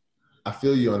here. I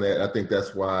feel you on that. I think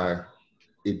that's why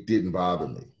it didn't bother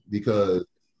me because,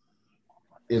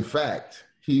 in fact,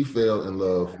 he fell in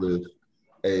love with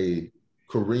a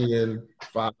Korean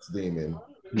fox demon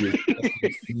who is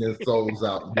his souls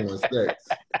out doing sex,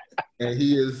 and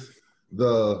he is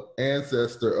the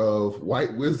ancestor of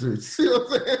white wizards. You know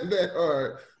what I'm saying? That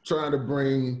are trying to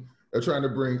bring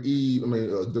Eve,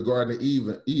 the Garden of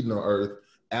Eden on Earth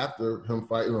after him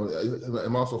fighting,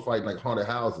 him also fighting like haunted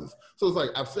houses. So it's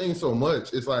like, I've seen so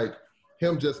much. It's like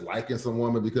him just liking some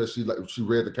woman because she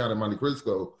read the Count of Monte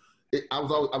Cristo. I was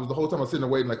the whole time I was sitting there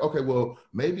waiting, like, okay, well,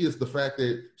 maybe it's the fact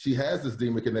that she has this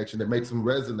demon connection that makes him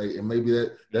resonate, and maybe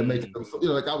that makes them,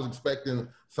 like I was expecting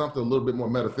something a little bit more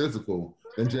metaphysical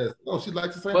than just, she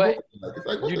likes the same book. It's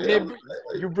like,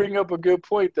 you bring up a good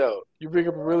point, though. You bring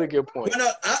up a really good point.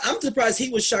 No, I'm surprised he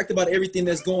was shocked about everything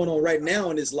that's going on right now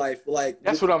in his life. Like,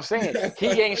 that's what I'm saying. He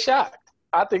ain't shocked.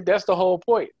 I think that's the whole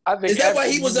point. I think is that why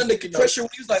he was under pressure when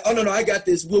he was like, "Oh no, I got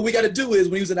this." What we got to do is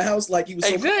when he was in the house, like he was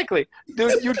exactly.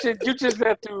 Dude, you just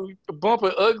have to bump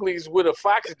uglies with a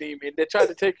fox demon that tried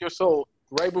to take your soul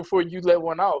right before you let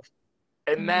one off,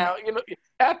 and now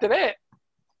after that,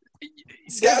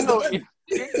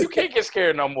 you can't get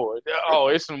scared no more. Oh,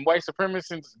 it's some white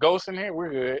supremacist ghosts in here.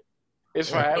 We're good.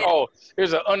 It's fine. Oh,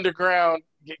 there's an underground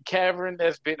cavern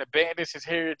that's been abandoned since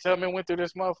Harriet Tubman went through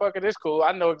this motherfucker. This cool.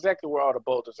 I know exactly where all the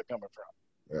boulders are coming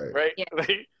from. Right? Yeah.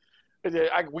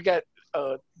 We got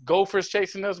gophers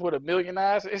chasing us with 1,000,000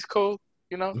 eyes. It's cool,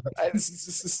 you know. I think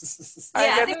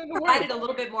he provided a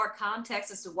little bit more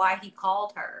context as to why he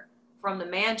called her from the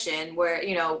mansion, where,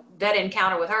 you know, that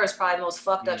encounter with her is probably the most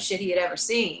fucked up shit he had ever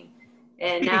seen.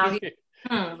 And now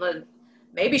look,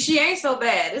 maybe she ain't so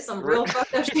bad. There's some real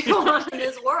fucked up shit going on in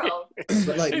this world.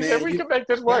 But like, He man, said, we can make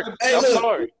this work. Hey, I'm look,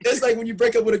 sorry. it's like when you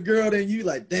break up with a girl, then you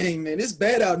like, dang, man, it's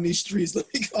bad out in these streets.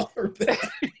 Let me call her back.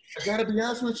 I gotta be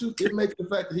honest with you, it makes the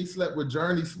fact that he slept with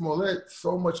Journey Smollett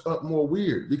so much more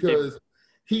weird, because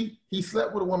he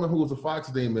slept with a woman who was a fox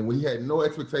demon when he had no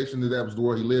expectation that that was the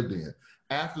world he lived in.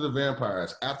 After the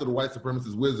vampires, after the white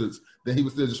supremacist wizards, then he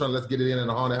was still just trying to let's get it in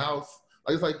a haunted house.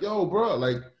 Like, it's like, yo, bro,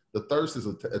 like the thirst is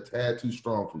a tad too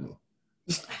strong for me.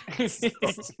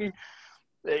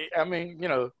 I mean, you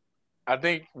know, I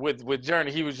think with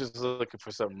Journey, he was just looking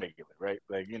for something regular, right?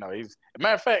 Like, you know, as a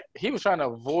matter of fact, he was trying to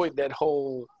avoid that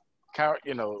whole,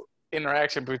 you know,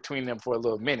 interaction between them for a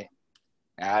little minute.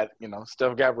 And you know,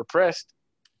 stuff got repressed.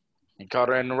 He caught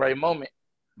her in the right moment.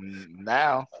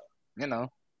 Now, you know,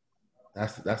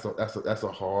 that's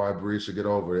a hard bridge to get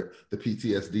over. The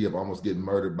PTSD of almost getting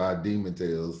murdered by demon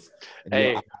tails and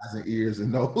your eyes and ears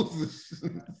and nose.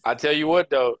 I tell you what,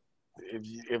 though.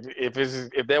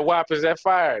 If that WAP is that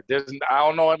fire, I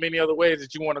don't know how many other ways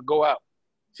that you want to go out.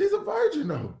 She's a virgin,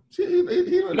 though.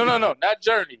 No, not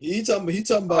Journey. He talking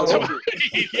about.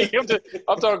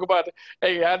 I'm talking about.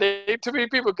 Hey, too many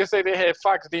people can say they had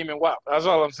Fox Demon WAP. That's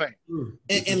all I'm saying.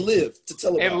 And live to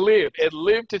tell about. And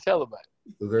live to tell about it.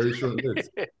 It's a very short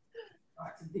list.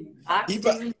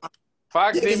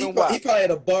 Fox Demon WAP. He probably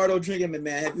had a Bardo drinking.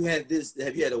 Man, have you had this?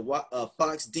 Have you had a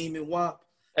Fox Demon WAP?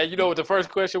 And you know what the first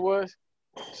question was?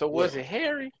 So was it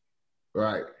Harry?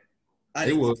 Right.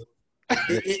 It was.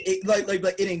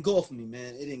 It engulfed me,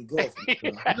 man. It engulfed me.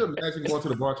 Bro. You imagine going to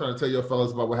the bar trying to tell your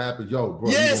fellas about what happened. Yo, bro,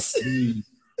 yes.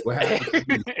 What happened to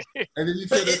me? And then you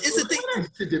said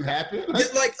it didn't happen.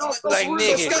 Like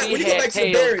nigga, Scott, she had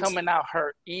tails coming out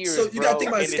her ears, so you gotta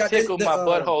think about Scott, it tickled my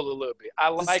butthole a little bit. I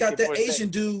like Scott, it. That Asian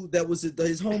dude that was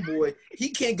his homeboy, he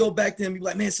can't go back to him and be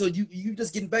like, man, so you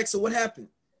just getting back, so what happened?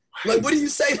 Like, what do you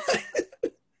say?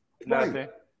 Nothing.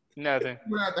 He went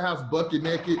out the house bucket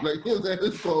naked, like he was at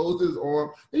his clothes, his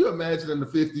arm. Can you imagine in the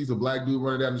 50s a black dude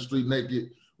running down the street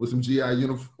naked with some GI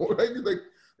uniform? Like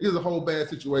there's a whole bad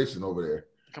situation over there.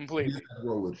 Completely. You just gotta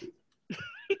roll with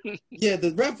it. Yeah,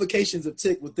 the ramifications of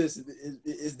Tick with this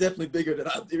is definitely bigger than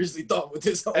I originally thought with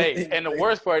this whole thing. And the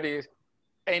worst part is,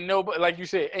 ain't nobody, like you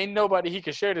said, ain't nobody he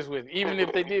can share this with. Even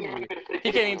if they did,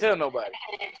 he can't even tell nobody.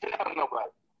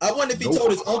 I wonder if he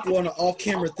told his uncle on an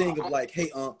off-camera thing of like, hey,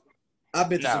 Unc, I've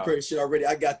been through some crazy shit already.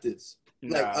 I got this.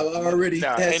 Like, I already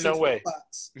had ain't no way.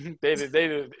 Spots. They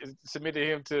submitted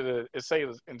him to the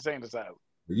insane asylum.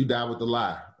 You die with the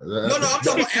lie. No, I'm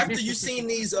talking about after you seen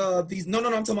these. I'm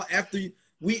talking about after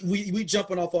we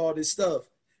jumping off all this stuff,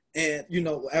 and you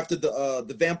know, after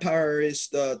the vampire-ish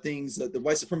things, the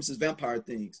white supremacist vampire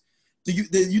things. Do you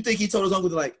think he told his uncle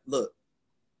like, look,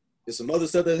 there's some other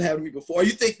stuff that happened to me before? Or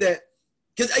you think that?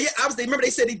 Because obviously, remember they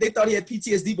said they thought he had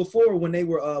PTSD before when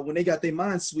they got their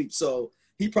mind sweep. So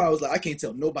he probably was like, I can't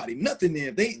tell nobody nothing.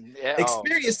 Then they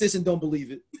experience this and don't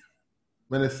believe it.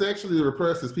 When as sexually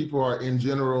repressed as people are in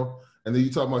general, and then you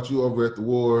talk about you over at the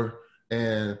war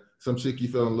and some chick you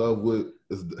fell in love with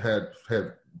had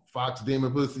Fox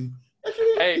demon pussy.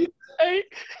 Hey.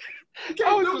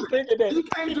 I was just thinking that you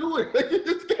can't do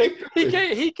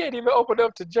it. He can't even open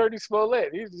up to Journey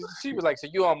Smollett. She was like, "So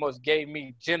you almost gave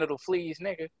me genital fleas,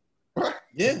 nigga."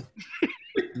 Yeah.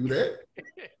 Do that?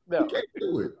 No. You can't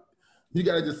do it. You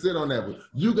gotta just sit on that one.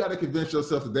 You gotta convince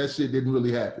yourself that shit didn't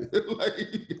really happen.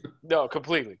 No,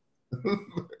 completely.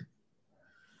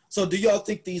 So do y'all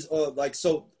think these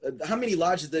how many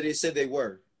lodges did they say they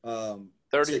were?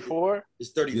 34?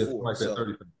 It's 34. Yeah, like that,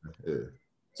 34. Yeah.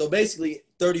 So basically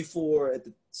 34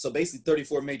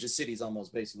 34 major cities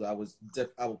almost basically. I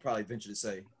would probably venture to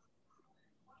say.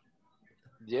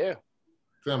 Yeah.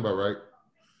 Sound about right.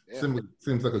 Yeah.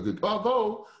 Seems like a good.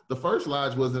 Although the first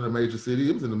lodge wasn't a major city,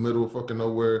 it was in the middle of fucking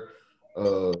nowhere,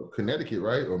 Connecticut,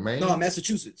 right, or Maine? No,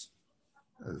 Massachusetts.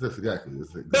 That's exactly.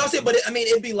 But I'm saying,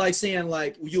 it'd be like saying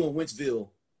like you in Wentzville.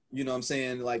 You know what I'm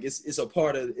saying? Like it's a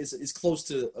part of it's close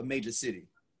to a major city.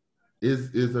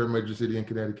 Is there a major city in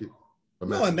Connecticut?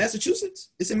 No, in Massachusetts.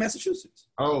 It's in Massachusetts.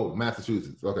 Oh,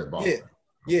 Massachusetts. Okay, Boston.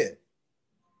 Yeah.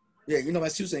 You know,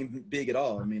 Massachusetts ain't big at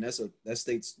all. I mean, that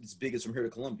state's as big as from here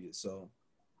to Columbia. So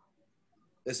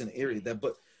that's an area that.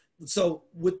 But so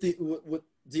what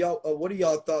are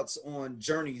y'all thoughts on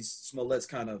Journey Smollett's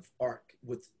kind of arc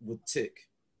with Tick?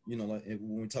 You know, like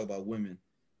when we talk about women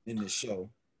in this show.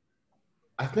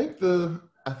 I think the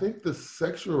I think the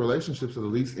sexual relationships are the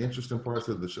least interesting parts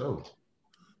of the show.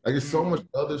 Like, there's so much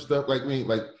other stuff. Like, I mean,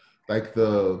 like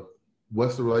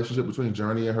what's the relationship between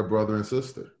Journey and her brother and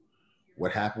sister?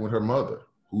 What happened with her mother?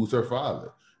 Who's her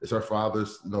father? Is her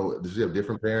father's, does she have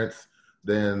different parents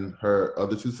than her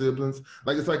other two siblings?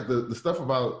 Like, it's like the stuff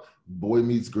about boy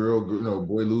meets girl,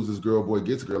 boy loses girl, boy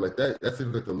gets girl. Like that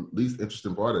seems like the least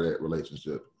interesting part of that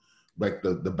relationship. Like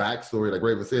the backstory, like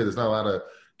Raven said, there's not a lot of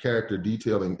character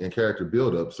detailing and character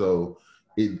buildup. So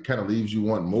it kind of leaves you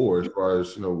wanting more as far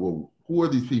as, well, who are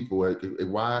these people? Like,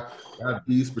 why have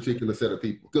these particular set of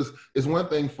people? Because it's one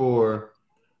thing for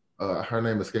her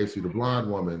name escapes you, the blonde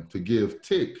woman, to give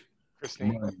Tick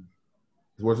money.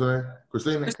 What's her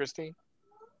name? Christine.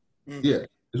 Yeah.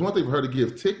 It's one thing for her to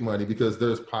give Tick money because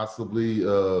there's possibly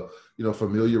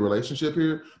familiar relationship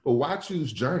here. But why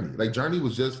choose Journey? Like, Journey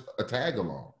was just a tag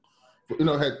along.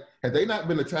 Had they not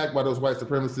been attacked by those white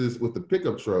supremacists with the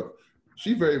pickup truck,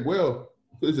 she very well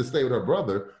could just stay with her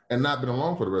brother and not been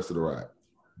along for the rest of the ride.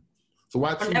 So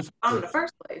why choose her in the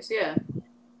first place? Yeah.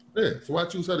 Yeah. So why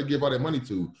choose her to give all that money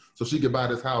to so she could buy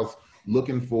this house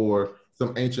looking for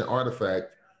some ancient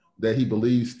artifact that he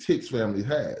believes Tick's family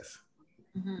has?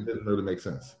 It doesn't really make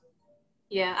sense.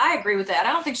 Yeah, I agree with that.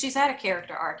 I don't think she's had a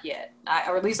character arc yet,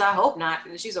 or at least I hope not.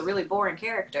 She's a really boring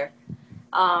character.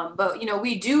 But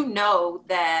we do know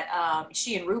that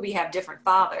she and Ruby have different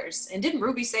fathers. And didn't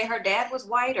Ruby say her dad was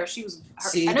white, or she was? I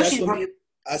think she's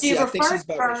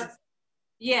about right.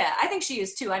 Yeah, I think she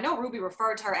is too. I know Ruby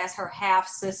referred to her as her half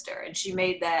sister, and she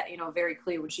made that very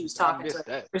clear when she was talking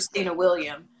to Christina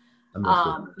William.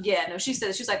 She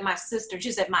said she's like my sister.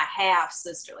 She said my half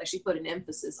sister, like she put an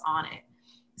emphasis on it.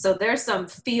 So there's some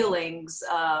feelings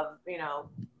of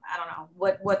I don't know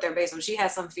what they're based on. She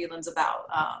has some feelings about.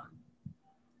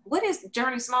 What is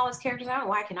Journey's smallest character? I don't know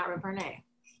why I cannot remember her name.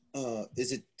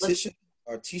 Is it Tisha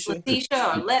or Tisha?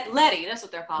 Letitia or Letty. That's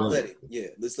what they're called. Letty. Yeah,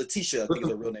 it's Letitia. I think is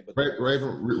her real name. But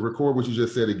Raven, record what you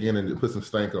just said again and put some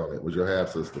stank on it with your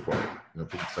half sister part.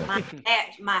 Put some stank.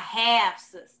 My half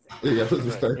sister. Yeah, put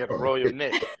some stank. You gotta roll your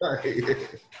neck.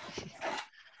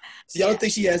 So y'all don't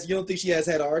think she has? You don't think she has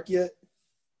had an arc yet?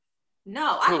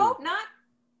 No, I hope not.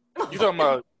 You talking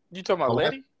about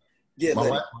Letty? Yeah,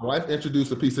 my wife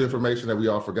introduced a piece of information that we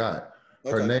all forgot.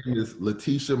 Her name is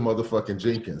Letitia motherfucking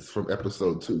Jenkins from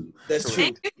episode 2. That's true.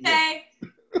 Yeah.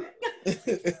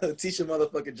 Letitia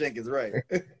motherfucking Jenkins, right?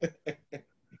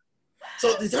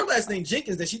 So is her last name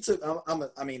Jenkins? That she took. I'm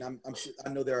sure, I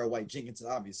know there are white Jenkinses,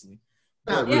 obviously.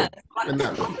 Yeah,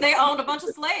 they owned a bunch of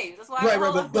slaves. That's why.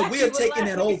 Right. But we have taken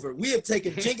that over. We have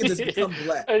taken Jenkins has become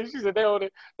black. She said they owned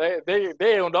it.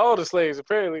 They owned all the slaves.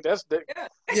 Apparently, that's the.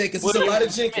 Yeah, because there's a lot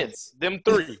of Jenkins. Them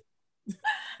 3.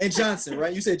 And Johnson,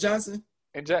 right? You said Johnson.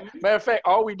 Matter of fact,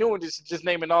 all we doing is just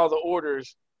naming all the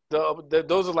orders.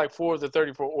 Those are like 4 of the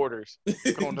 34 orders.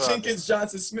 Jenkins,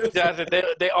 Johnson, Smith. Johnson,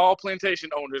 they all plantation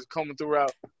owners coming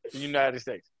throughout the United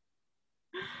States.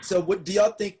 So, what do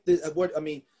y'all think?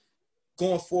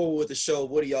 Going forward with the show,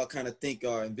 what do y'all kind of think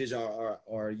or envision, or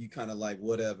are you kind of like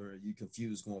whatever? Are you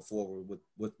confused going forward with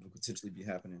what could potentially be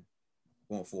happening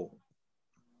going forward?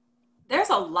 There's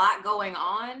a lot going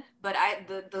on, but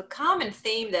the common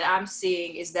theme that I'm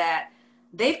seeing is that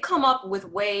they've come up with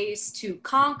ways to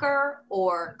conquer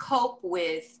or cope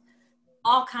with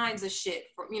all kinds of shit,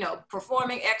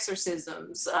 performing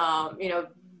exorcisms,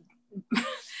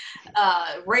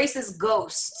 racist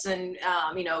ghosts and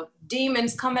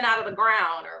demons coming out of the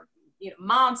ground, or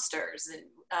monsters, and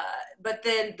but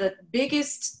then the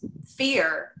biggest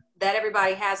fear that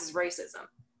everybody has is racism,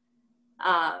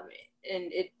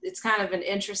 and it's kind of an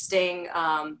interesting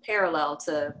parallel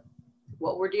to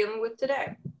what we're dealing with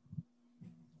today.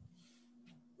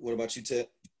 What about you, Ted?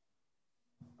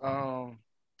 I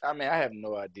have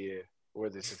no idea where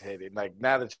this is headed. Like,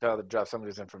 now that y'all have dropped some of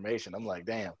this information, I'm like,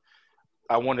 damn.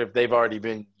 I wonder if they've already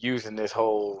been using this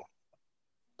whole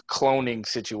cloning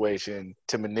situation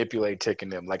to manipulate Tick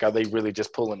and them. Like, are they really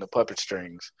just pulling the puppet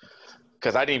strings?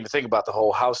 Because I didn't even think about the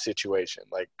whole house situation.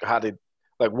 Like,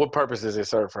 what purpose does it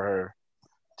serve for her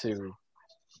to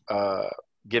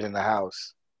get in the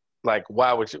house? Like,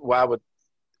 why would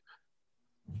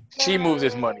she move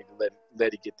this money to let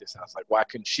Letty get this house? Like, why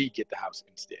couldn't she get the house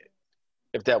instead?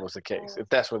 If that was the case, if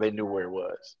that's where they knew where it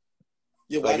was.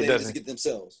 Yeah, why they just get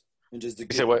themselves and just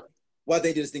say what? Why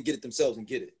they just didn't get it themselves and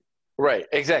get it? Right,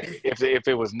 exactly. if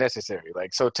it was necessary,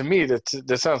 like, so to me,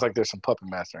 that sounds like there's some puppet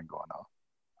mastering going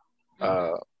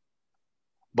on.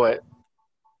 But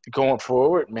going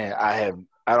forward, man, I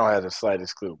don't have the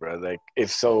slightest clue, bro. Like,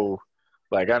 it's so,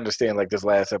 like, I understand, like, this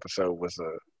last episode was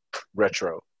a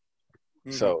retro.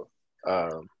 Mm-hmm. So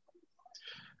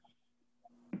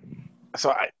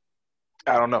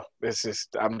I don't know. It's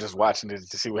just I'm just watching it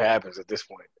to see what happens at this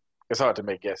point. It's hard to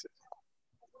make guesses.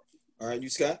 All right, you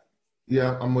Scott?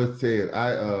 Yeah, I'm with Ted.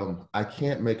 I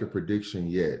can't make a prediction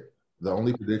yet. The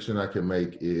only prediction I can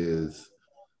make is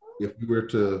if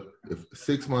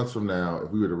 6 months from now,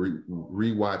 if we were to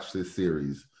rewatch this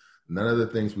series, none of the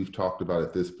things we've talked about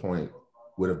at this point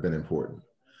would have been important.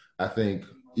 I think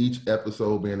each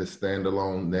episode being a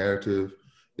standalone narrative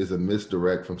is a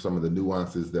misdirect from some of the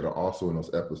nuances that are also in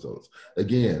those episodes.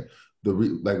 Again,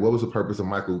 what was the purpose of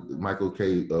Michael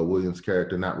K. Williams'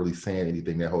 character not really saying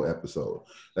anything that whole episode?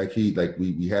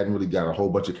 We hadn't really got a whole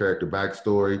bunch of character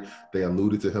backstory. They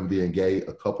alluded to him being gay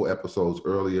a couple episodes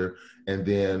earlier, and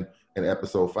then in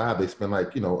episode 5, they spent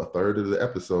a third of the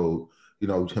episode,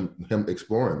 him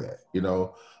exploring that.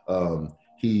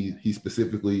 He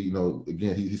specifically,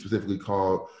 he specifically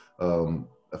called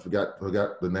I forgot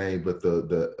the name, but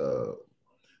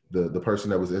the person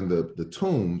that was in the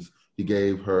tombs, he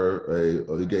gave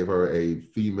her a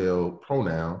female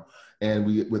pronoun, and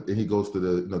he goes to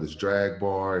this drag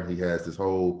bar, and he has this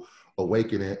whole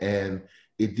awakening, and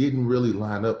it didn't really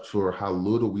line up for how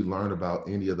little we learned about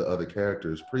any of the other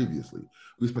characters previously.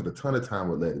 We spent a ton of time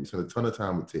with Letty. We spent a ton of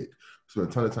time with Tick. We spent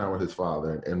a ton of time with his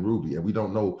father and Ruby, and we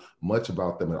don't know much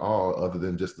about them at all other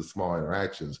than just the small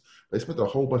interactions. They spent a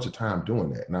whole bunch of time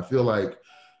doing that. And I feel like,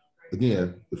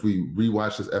 again, if we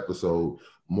rewatch this episode,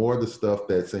 more of the stuff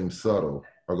that seems subtle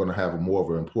are going to have more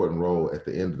of an important role at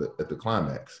the end at the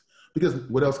climax. Because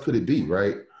what else could it be,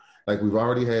 right? Like, we've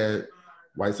already had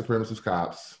white supremacist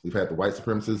cops. We've had the white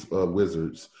supremacist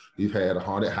wizards. We've had a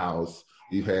haunted house.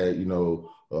 We've had,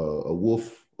 a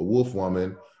wolf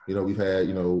woman. We've had,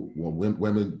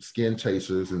 women skin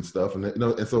chasers and stuff.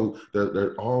 And so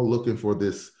they're all looking for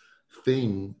this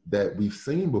thing that we've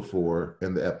seen before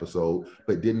in the episode,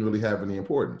 but didn't really have any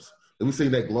importance. And we've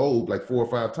seen that globe like 4 or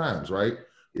 5 times, right?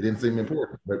 It didn't seem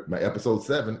important. But my episode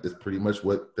 7 is pretty much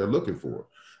what they're looking for.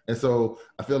 And so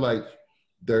I feel like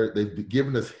they've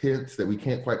given us hints that we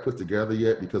can't quite put together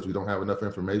yet because we don't have enough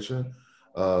information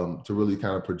to really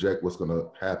kind of project what's going to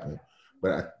happen.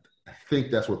 But I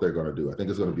think that's what they're going to do. I think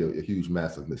it's going to be a huge,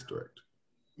 massive misdirect.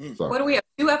 What do we have?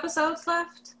 2 episodes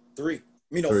left? 3.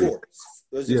 3. 4.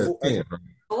 Yeah, 4. 10.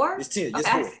 4? It's 10. Okay.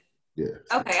 Yes, 4.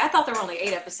 Yeah. Okay, I thought there were only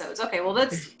 8 episodes. Okay, well,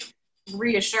 that's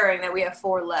reassuring that we have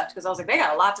 4 left, because I was like, they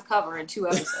got a lot to cover in 2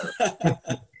 episodes.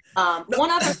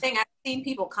 One other thing I've seen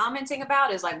people commenting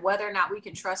about is like whether or not we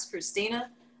can trust Christina.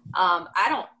 I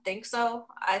don't think so.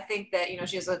 I think that,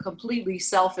 she has a completely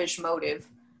selfish motive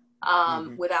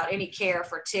without any care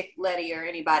for Tick, Letty, or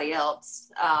anybody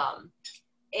else.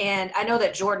 And I know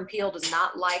that Jordan Peele does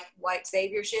not like white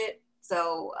savior shit.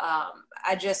 So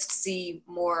I just see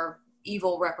more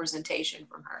evil representation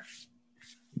from her.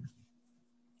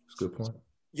 That's a good point.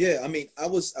 Yeah, I mean, I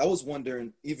was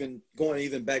wondering, even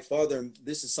going back farther, and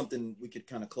this is something we could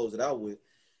kind of close it out with,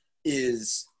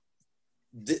 is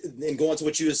and going to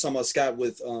what you were talking about, Scott,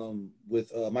 with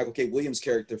Michael K. Williams'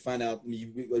 character, find out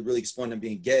you really exploring him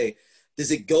being gay.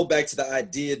 Does it go back to the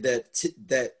idea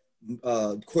that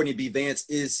Courtney B. Vance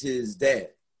is his dad,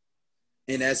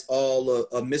 and that's all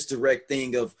a misdirect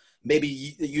thing of maybe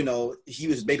he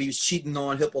was cheating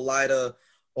on Hippolyta,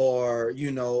 or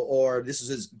this was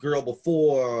his girl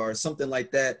before, or something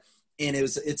like that, and it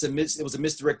was a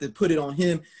misdirect to put it on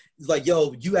him. It's like,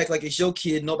 yo, you act like it's your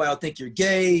kid, nobody will think you're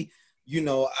gay.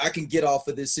 I can get off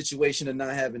of this situation of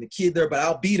not having a kid there, but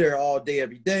I'll be there all day,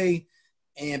 every day.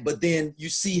 But then you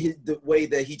see the way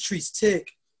that he treats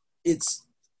Tick.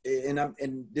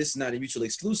 And this is not mutually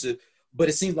exclusive, but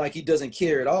it seems like he doesn't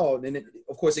care at all. And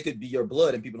of course, it could be your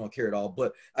blood, and people don't care at all.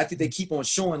 But I think they keep on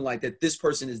showing like that this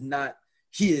person is not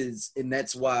his, and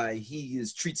that's why he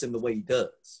treats him the way he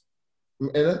does.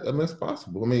 And it's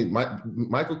possible. I mean,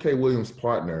 Michael K. Williams'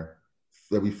 partner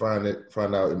that we find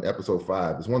out in episode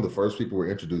 5 is one of the first people we're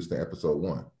introduced in episode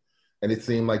 1, and it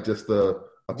seemed like just a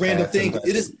random thing.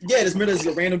 It is, yeah. It's merely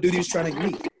a random dude he was trying to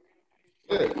meet.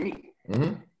 Yeah.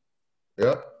 Mm-hmm.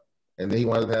 Yep. And then he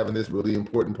wound up having this really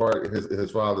important part in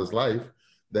his father's life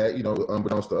that,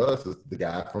 unbeknownst to us, is the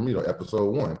guy from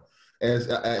episode 1.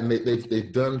 And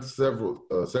they've done several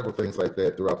things like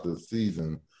that throughout the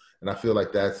season, and I feel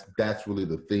like that's really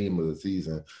the theme of the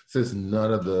season, since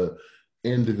none of the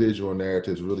individual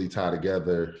narratives really tie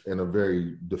together in a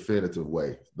very definitive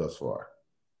way thus far.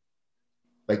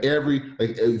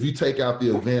 If you take out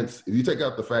the events, if you take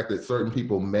out the fact that certain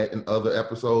people met in other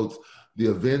episodes, the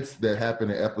events that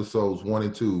happen in episodes 1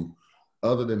 and 2,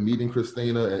 other than meeting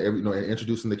Christina and and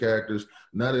introducing the characters,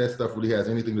 none of that stuff really has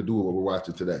anything to do with what we're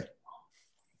watching today.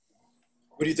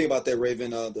 What do you think about that,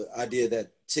 Raven? The idea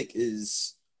that Tick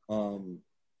is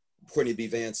Courtney B.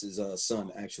 Vance's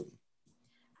son, actually.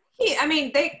 I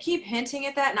mean, they keep hinting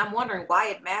at that, and I'm wondering why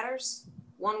it matters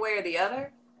one way or the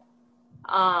other.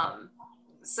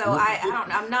 So I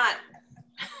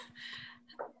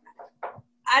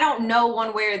don't know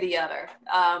one way or the other,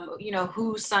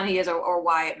 whose son he is or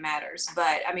why it matters.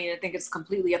 But I mean, I think it's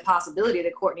completely a possibility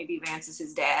that Courtney B. Vance is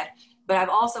his dad. But I've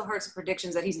also heard some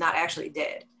predictions that he's not actually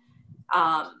dead.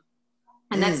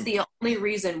 And that's the only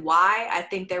reason why I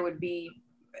think there would be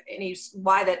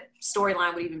why that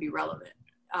storyline would even be relevant.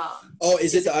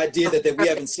 Is it the idea that we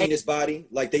haven't seen his body?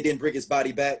 Like they didn't bring his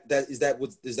body back? Is that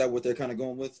what they're kind of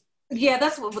going with? Yeah,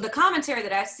 that's what the commentary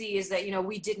that I see is that,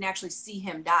 we didn't actually see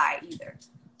him die either.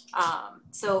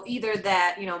 So either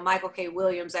that, Michael K.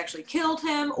 Williams actually killed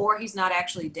him or he's not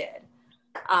actually dead.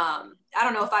 I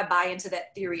don't know if I buy into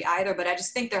that theory either, but I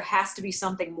just think there has to be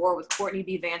something more with Courtney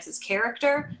B. Vance's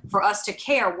character for us to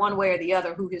care one way or the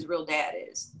other who his real dad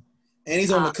is. And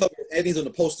he's on the cover, and he's on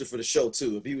the poster for the show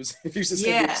too. If he was just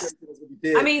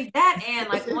I mean that, and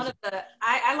like one of the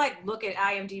I like look at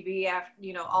IMDb after,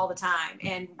 all the time,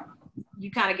 and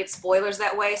you kind of get spoilers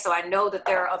that way. So I know that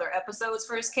there are other episodes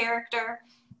for his character.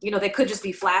 They could just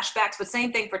be flashbacks, but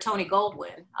same thing for Tony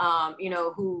Goldwyn,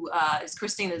 who is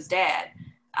Christina's dad.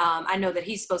 I know that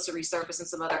he's supposed to resurface in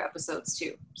some other episodes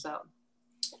too. So.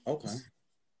 Okay.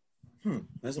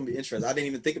 That's gonna be interesting. I didn't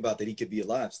even think about that. He could be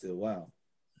alive still. Wow.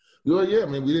 Well, yeah. I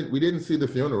mean, we didn't see the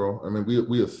funeral. I mean,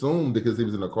 we assumed because he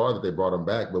was in the car that they brought him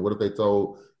back. But what if they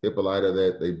told Hippolyta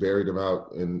that they buried him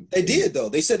out? They did though.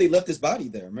 They said they left his body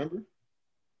there. Remember?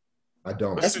 I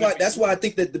don't. That's why I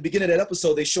think that the beginning of that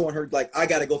episode they showing her like I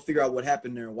got to go figure out what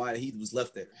happened there and why he was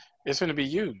left there. It's going to be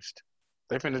used.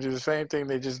 They're going to do the same thing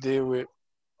they just did with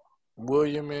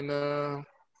William and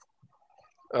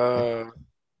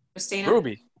Christina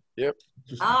Ruby. Yep.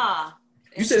 You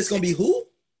said it's going to be who?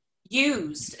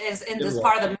 Used as in this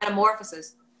part of the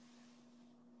metamorphosis.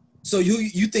 So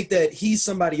you think that he's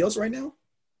somebody else right now?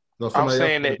 No, I'm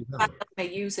saying that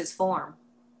they use his form.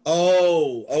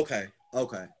 Oh, okay.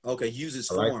 Use his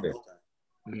form. Like that.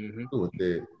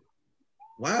 Mm-hmm.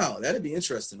 Wow, that'd be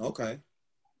interesting. Okay.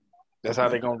 That's how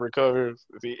they're gonna recover.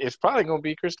 It's probably gonna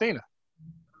be Christina.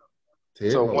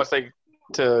 So once they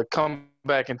to come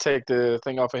back and take the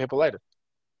thing off of Hippolyta.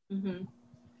 Mm-hmm.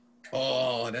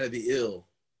 Oh, that'd be ill.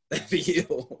 That'd be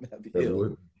ill.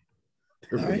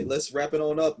 All right, let's wrap it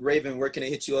on up. Raven, where can I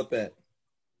hit you up at?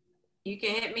 You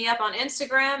can hit me up on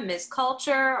Instagram, Miss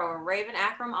Culture, or Raven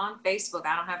Akram on Facebook.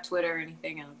 I don't have Twitter or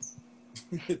anything else.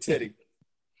 Teddy.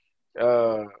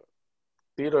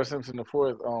 Theodore Simpson IV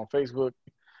on Facebook.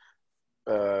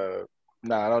 I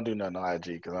don't do nothing on IG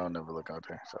because I don't never look out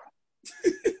there. So.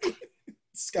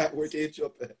 Scott, where can I hit you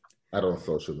up at? I don't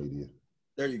social media.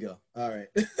 There you go. All right.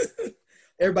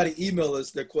 Everybody email us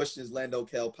their questions,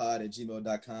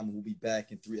 landocalpod@gmail.com, and we'll be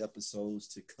back in 3 episodes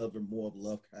to cover more of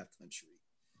Lovecraft Country.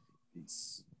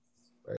 Peace.